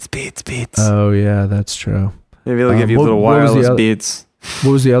 Beats. Oh yeah, that's true. Maybe they'll give you little wireless Beats.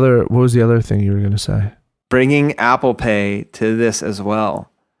 What was the other thing you were going to say? Bringing Apple Pay to this as well.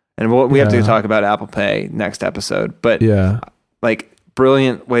 And we have to talk about Apple Pay next episode, but like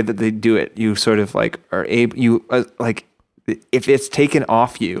brilliant way that they do it. You sort of like are able, like if it's taken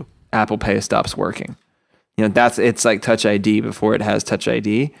off you, Apple Pay stops working. It's like Touch ID before it has Touch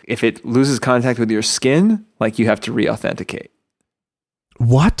ID. If it loses contact with your skin, like you have to re-authenticate.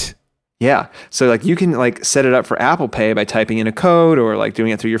 What? Yeah. So like you can like set it up for Apple Pay by typing in a code or like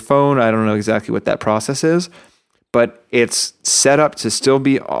doing it through your phone. I don't know exactly what that process is, but it's set up to still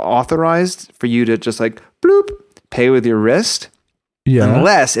be authorized for you to just like bloop, pay with your wrist. Yeah.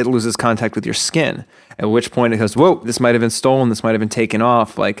 Unless it loses contact with your skin, at which point it goes, whoa, this might have been stolen. This might have been taken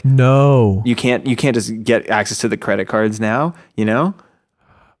off. Like, no, you can't just get access to the credit cards now,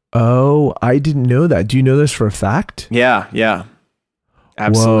 Oh, I didn't know that. Do you know this for a fact? Yeah.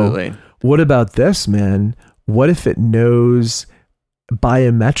 Absolutely. Whoa. What about this, man? What if it knows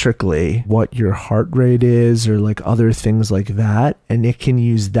biometrically what your heart rate is or like other things like that, and it can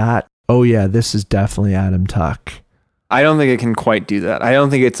use that? Oh yeah, this is definitely Adam Tuck. I don't think it can quite do that. I don't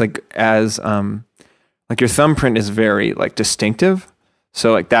think it's like as like your thumbprint is very like distinctive.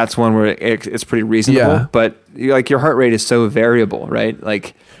 So like that's one where it's pretty reasonable. Yeah. But like your heart rate is so variable, right?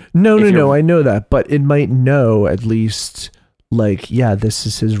 Like no, I know that, but it might know at least like, yeah, this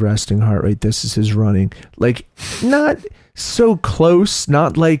is his resting heart rate. This is his running. Like not so close.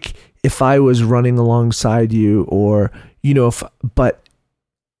 Not like if I was running alongside you or but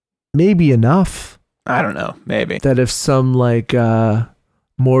maybe enough. I don't know. Maybe that if some like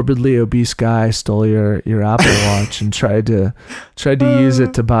morbidly obese guy stole your Apple Watch and tried to use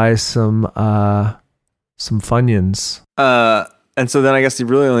it to buy some Funyuns. And so then I guess the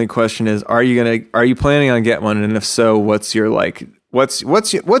really only question is, are you planning on getting one? And if so, what's your like what's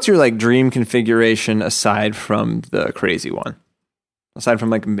your like dream configuration aside from the crazy one? Aside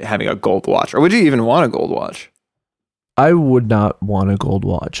from like having a gold watch, or would you even want a gold watch? I would not want a gold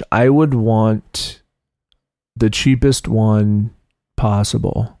watch. I would want the cheapest one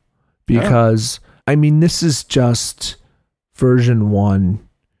possible, because I mean, this is just version 1.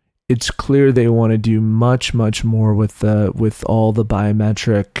 It's clear they want to do much more with all the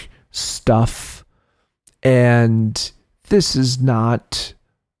biometric stuff, and this is not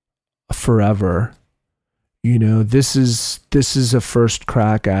forever. This is a first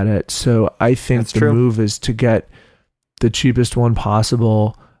crack at it. So I think the move is to get the cheapest one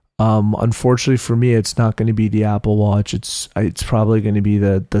possible. Unfortunately for me, it's not going to be the Apple Watch. It's probably going to be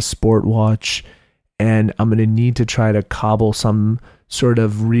the Sport Watch, and I'm going to need to try to cobble some sort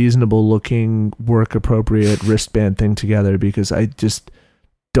of reasonable looking, work appropriate wristband thing together, because I just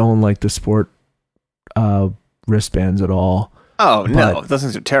don't like the Sport wristbands at all. Oh, no, those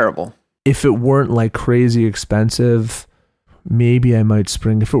things are terrible. If it weren't like crazy expensive, maybe I might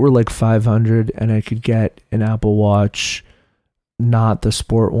spring. If it were like $500 and I could get an Apple Watch, not the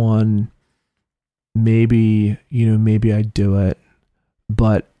Sport one, maybe I'd do it.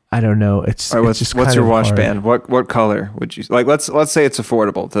 But I don't know. It's just what's your watch hard. band? What color would you like? Let's say it's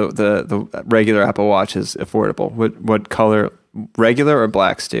affordable. The regular Apple Watch is affordable. What color? Regular or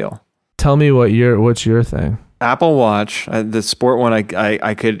black steel? Tell me what's your thing? Apple Watch, the Sport one.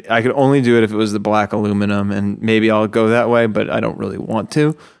 I could only do it if it was the black aluminum, and maybe I'll go that way. But I don't really want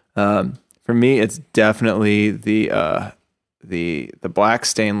to. For me, it's definitely the black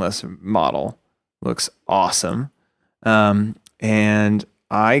stainless model. Looks awesome, and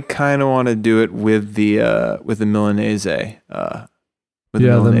I kind of want to do it with the Milanese. The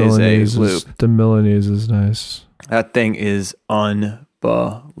Milanese loop. The Milanese is nice. That thing is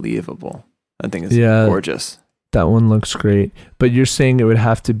unbelievable. That thing is gorgeous. That one looks great. But you're saying it would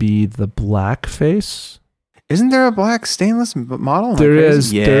have to be the black face? Isn't there a black stainless model? There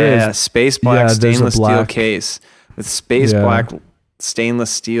is. Yeah, there is. space black stainless steel black case with space black stainless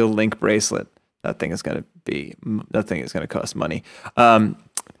steel link bracelet. That thing is going to cost money. But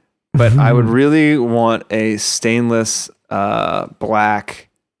I would really want a stainless black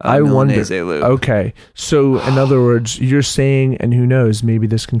I wonder. Milanese loop. Okay, so in other words, you're saying, and who knows, maybe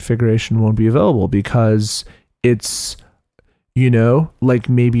this configuration won't be available because it's, like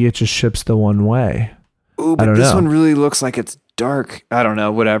maybe it just ships the one way. Ooh, but this one really looks like it's dark. I don't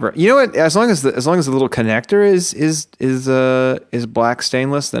know, whatever. You know what? As long as the little connector is black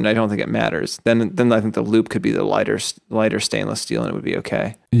stainless, then I don't think it matters. Then I think the loop could be the lighter stainless steel, and it would be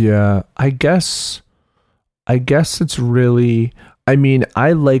okay. Yeah, I guess it's really. I mean,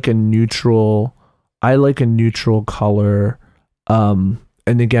 I like a neutral color. And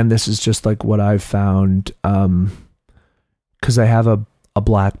again, this is just like what I've found. Because I have a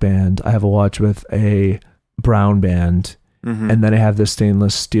black band, I have a watch with a brown band. Mm-hmm. And then I have the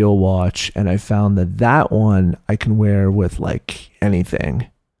stainless steel watch, and I found that one I can wear with like anything.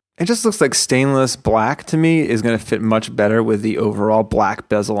 It just looks like stainless black to me is going to fit much better with the overall black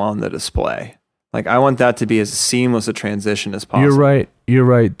bezel on the display. Like I want that to be as seamless a transition as possible. You're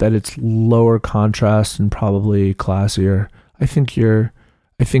right that it's lower contrast and probably classier. I think you're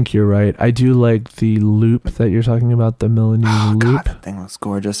right. I do like the loop that you're talking about, the Milanese loop. God, that thing looks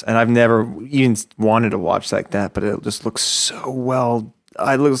gorgeous. And I've never even wanted a watch like that, but it just looks so well.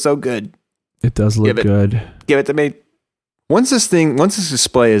 It looks so good. It does look good. Give it to me. Once this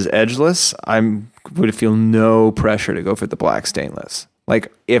display is edgeless, I would feel no pressure to go for the black stainless.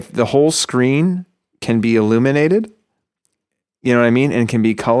 Like if the whole screen can be illuminated, you know what I mean, and can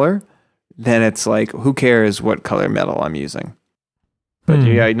be color, then it's like, who cares what color metal I'm using? But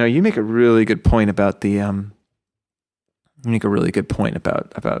yeah, no, you make a really good point about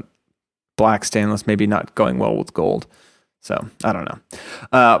about black stainless maybe not going well with gold. So I don't know.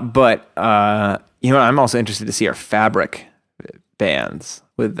 But I'm also interested to see our fabric bands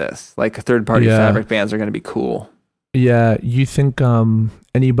with this. Like third-party fabric bands are going to be cool. Yeah, you think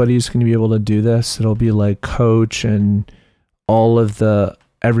anybody's going to be able to do this? It'll be like Coach and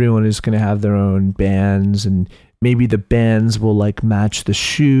everyone is going to have their own bands, and maybe the bands will like match the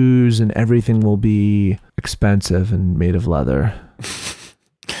shoes, and everything will be expensive and made of leather.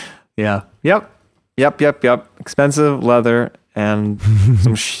 Yeah. Yep. Expensive leather and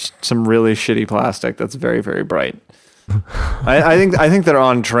some really shitty plastic that's very, very bright. I think they're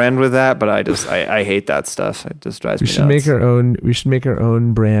on trend with that, but I hate that stuff. It just drives me nuts. We should make our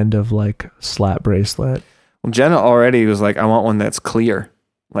own brand of like slap bracelet. Well, Jenna already was like, I want one that's clear.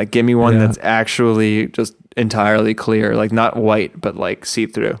 Like, give me one that's actually just entirely clear, like not white, but like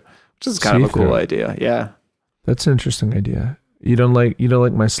see-through, which is kind of a cool idea. Yeah, that's an interesting idea. You don't like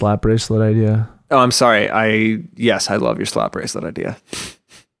my slap bracelet idea? Oh, I'm sorry. I love your slap bracelet idea.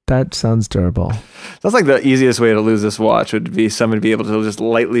 That sounds durable. Sounds like the easiest way to lose this watch would be someone to be able to just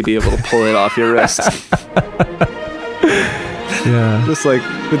lightly be able to pull it off your wrist. Yeah. Just like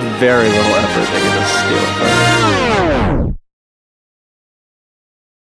with very little effort, they can just steal it from you.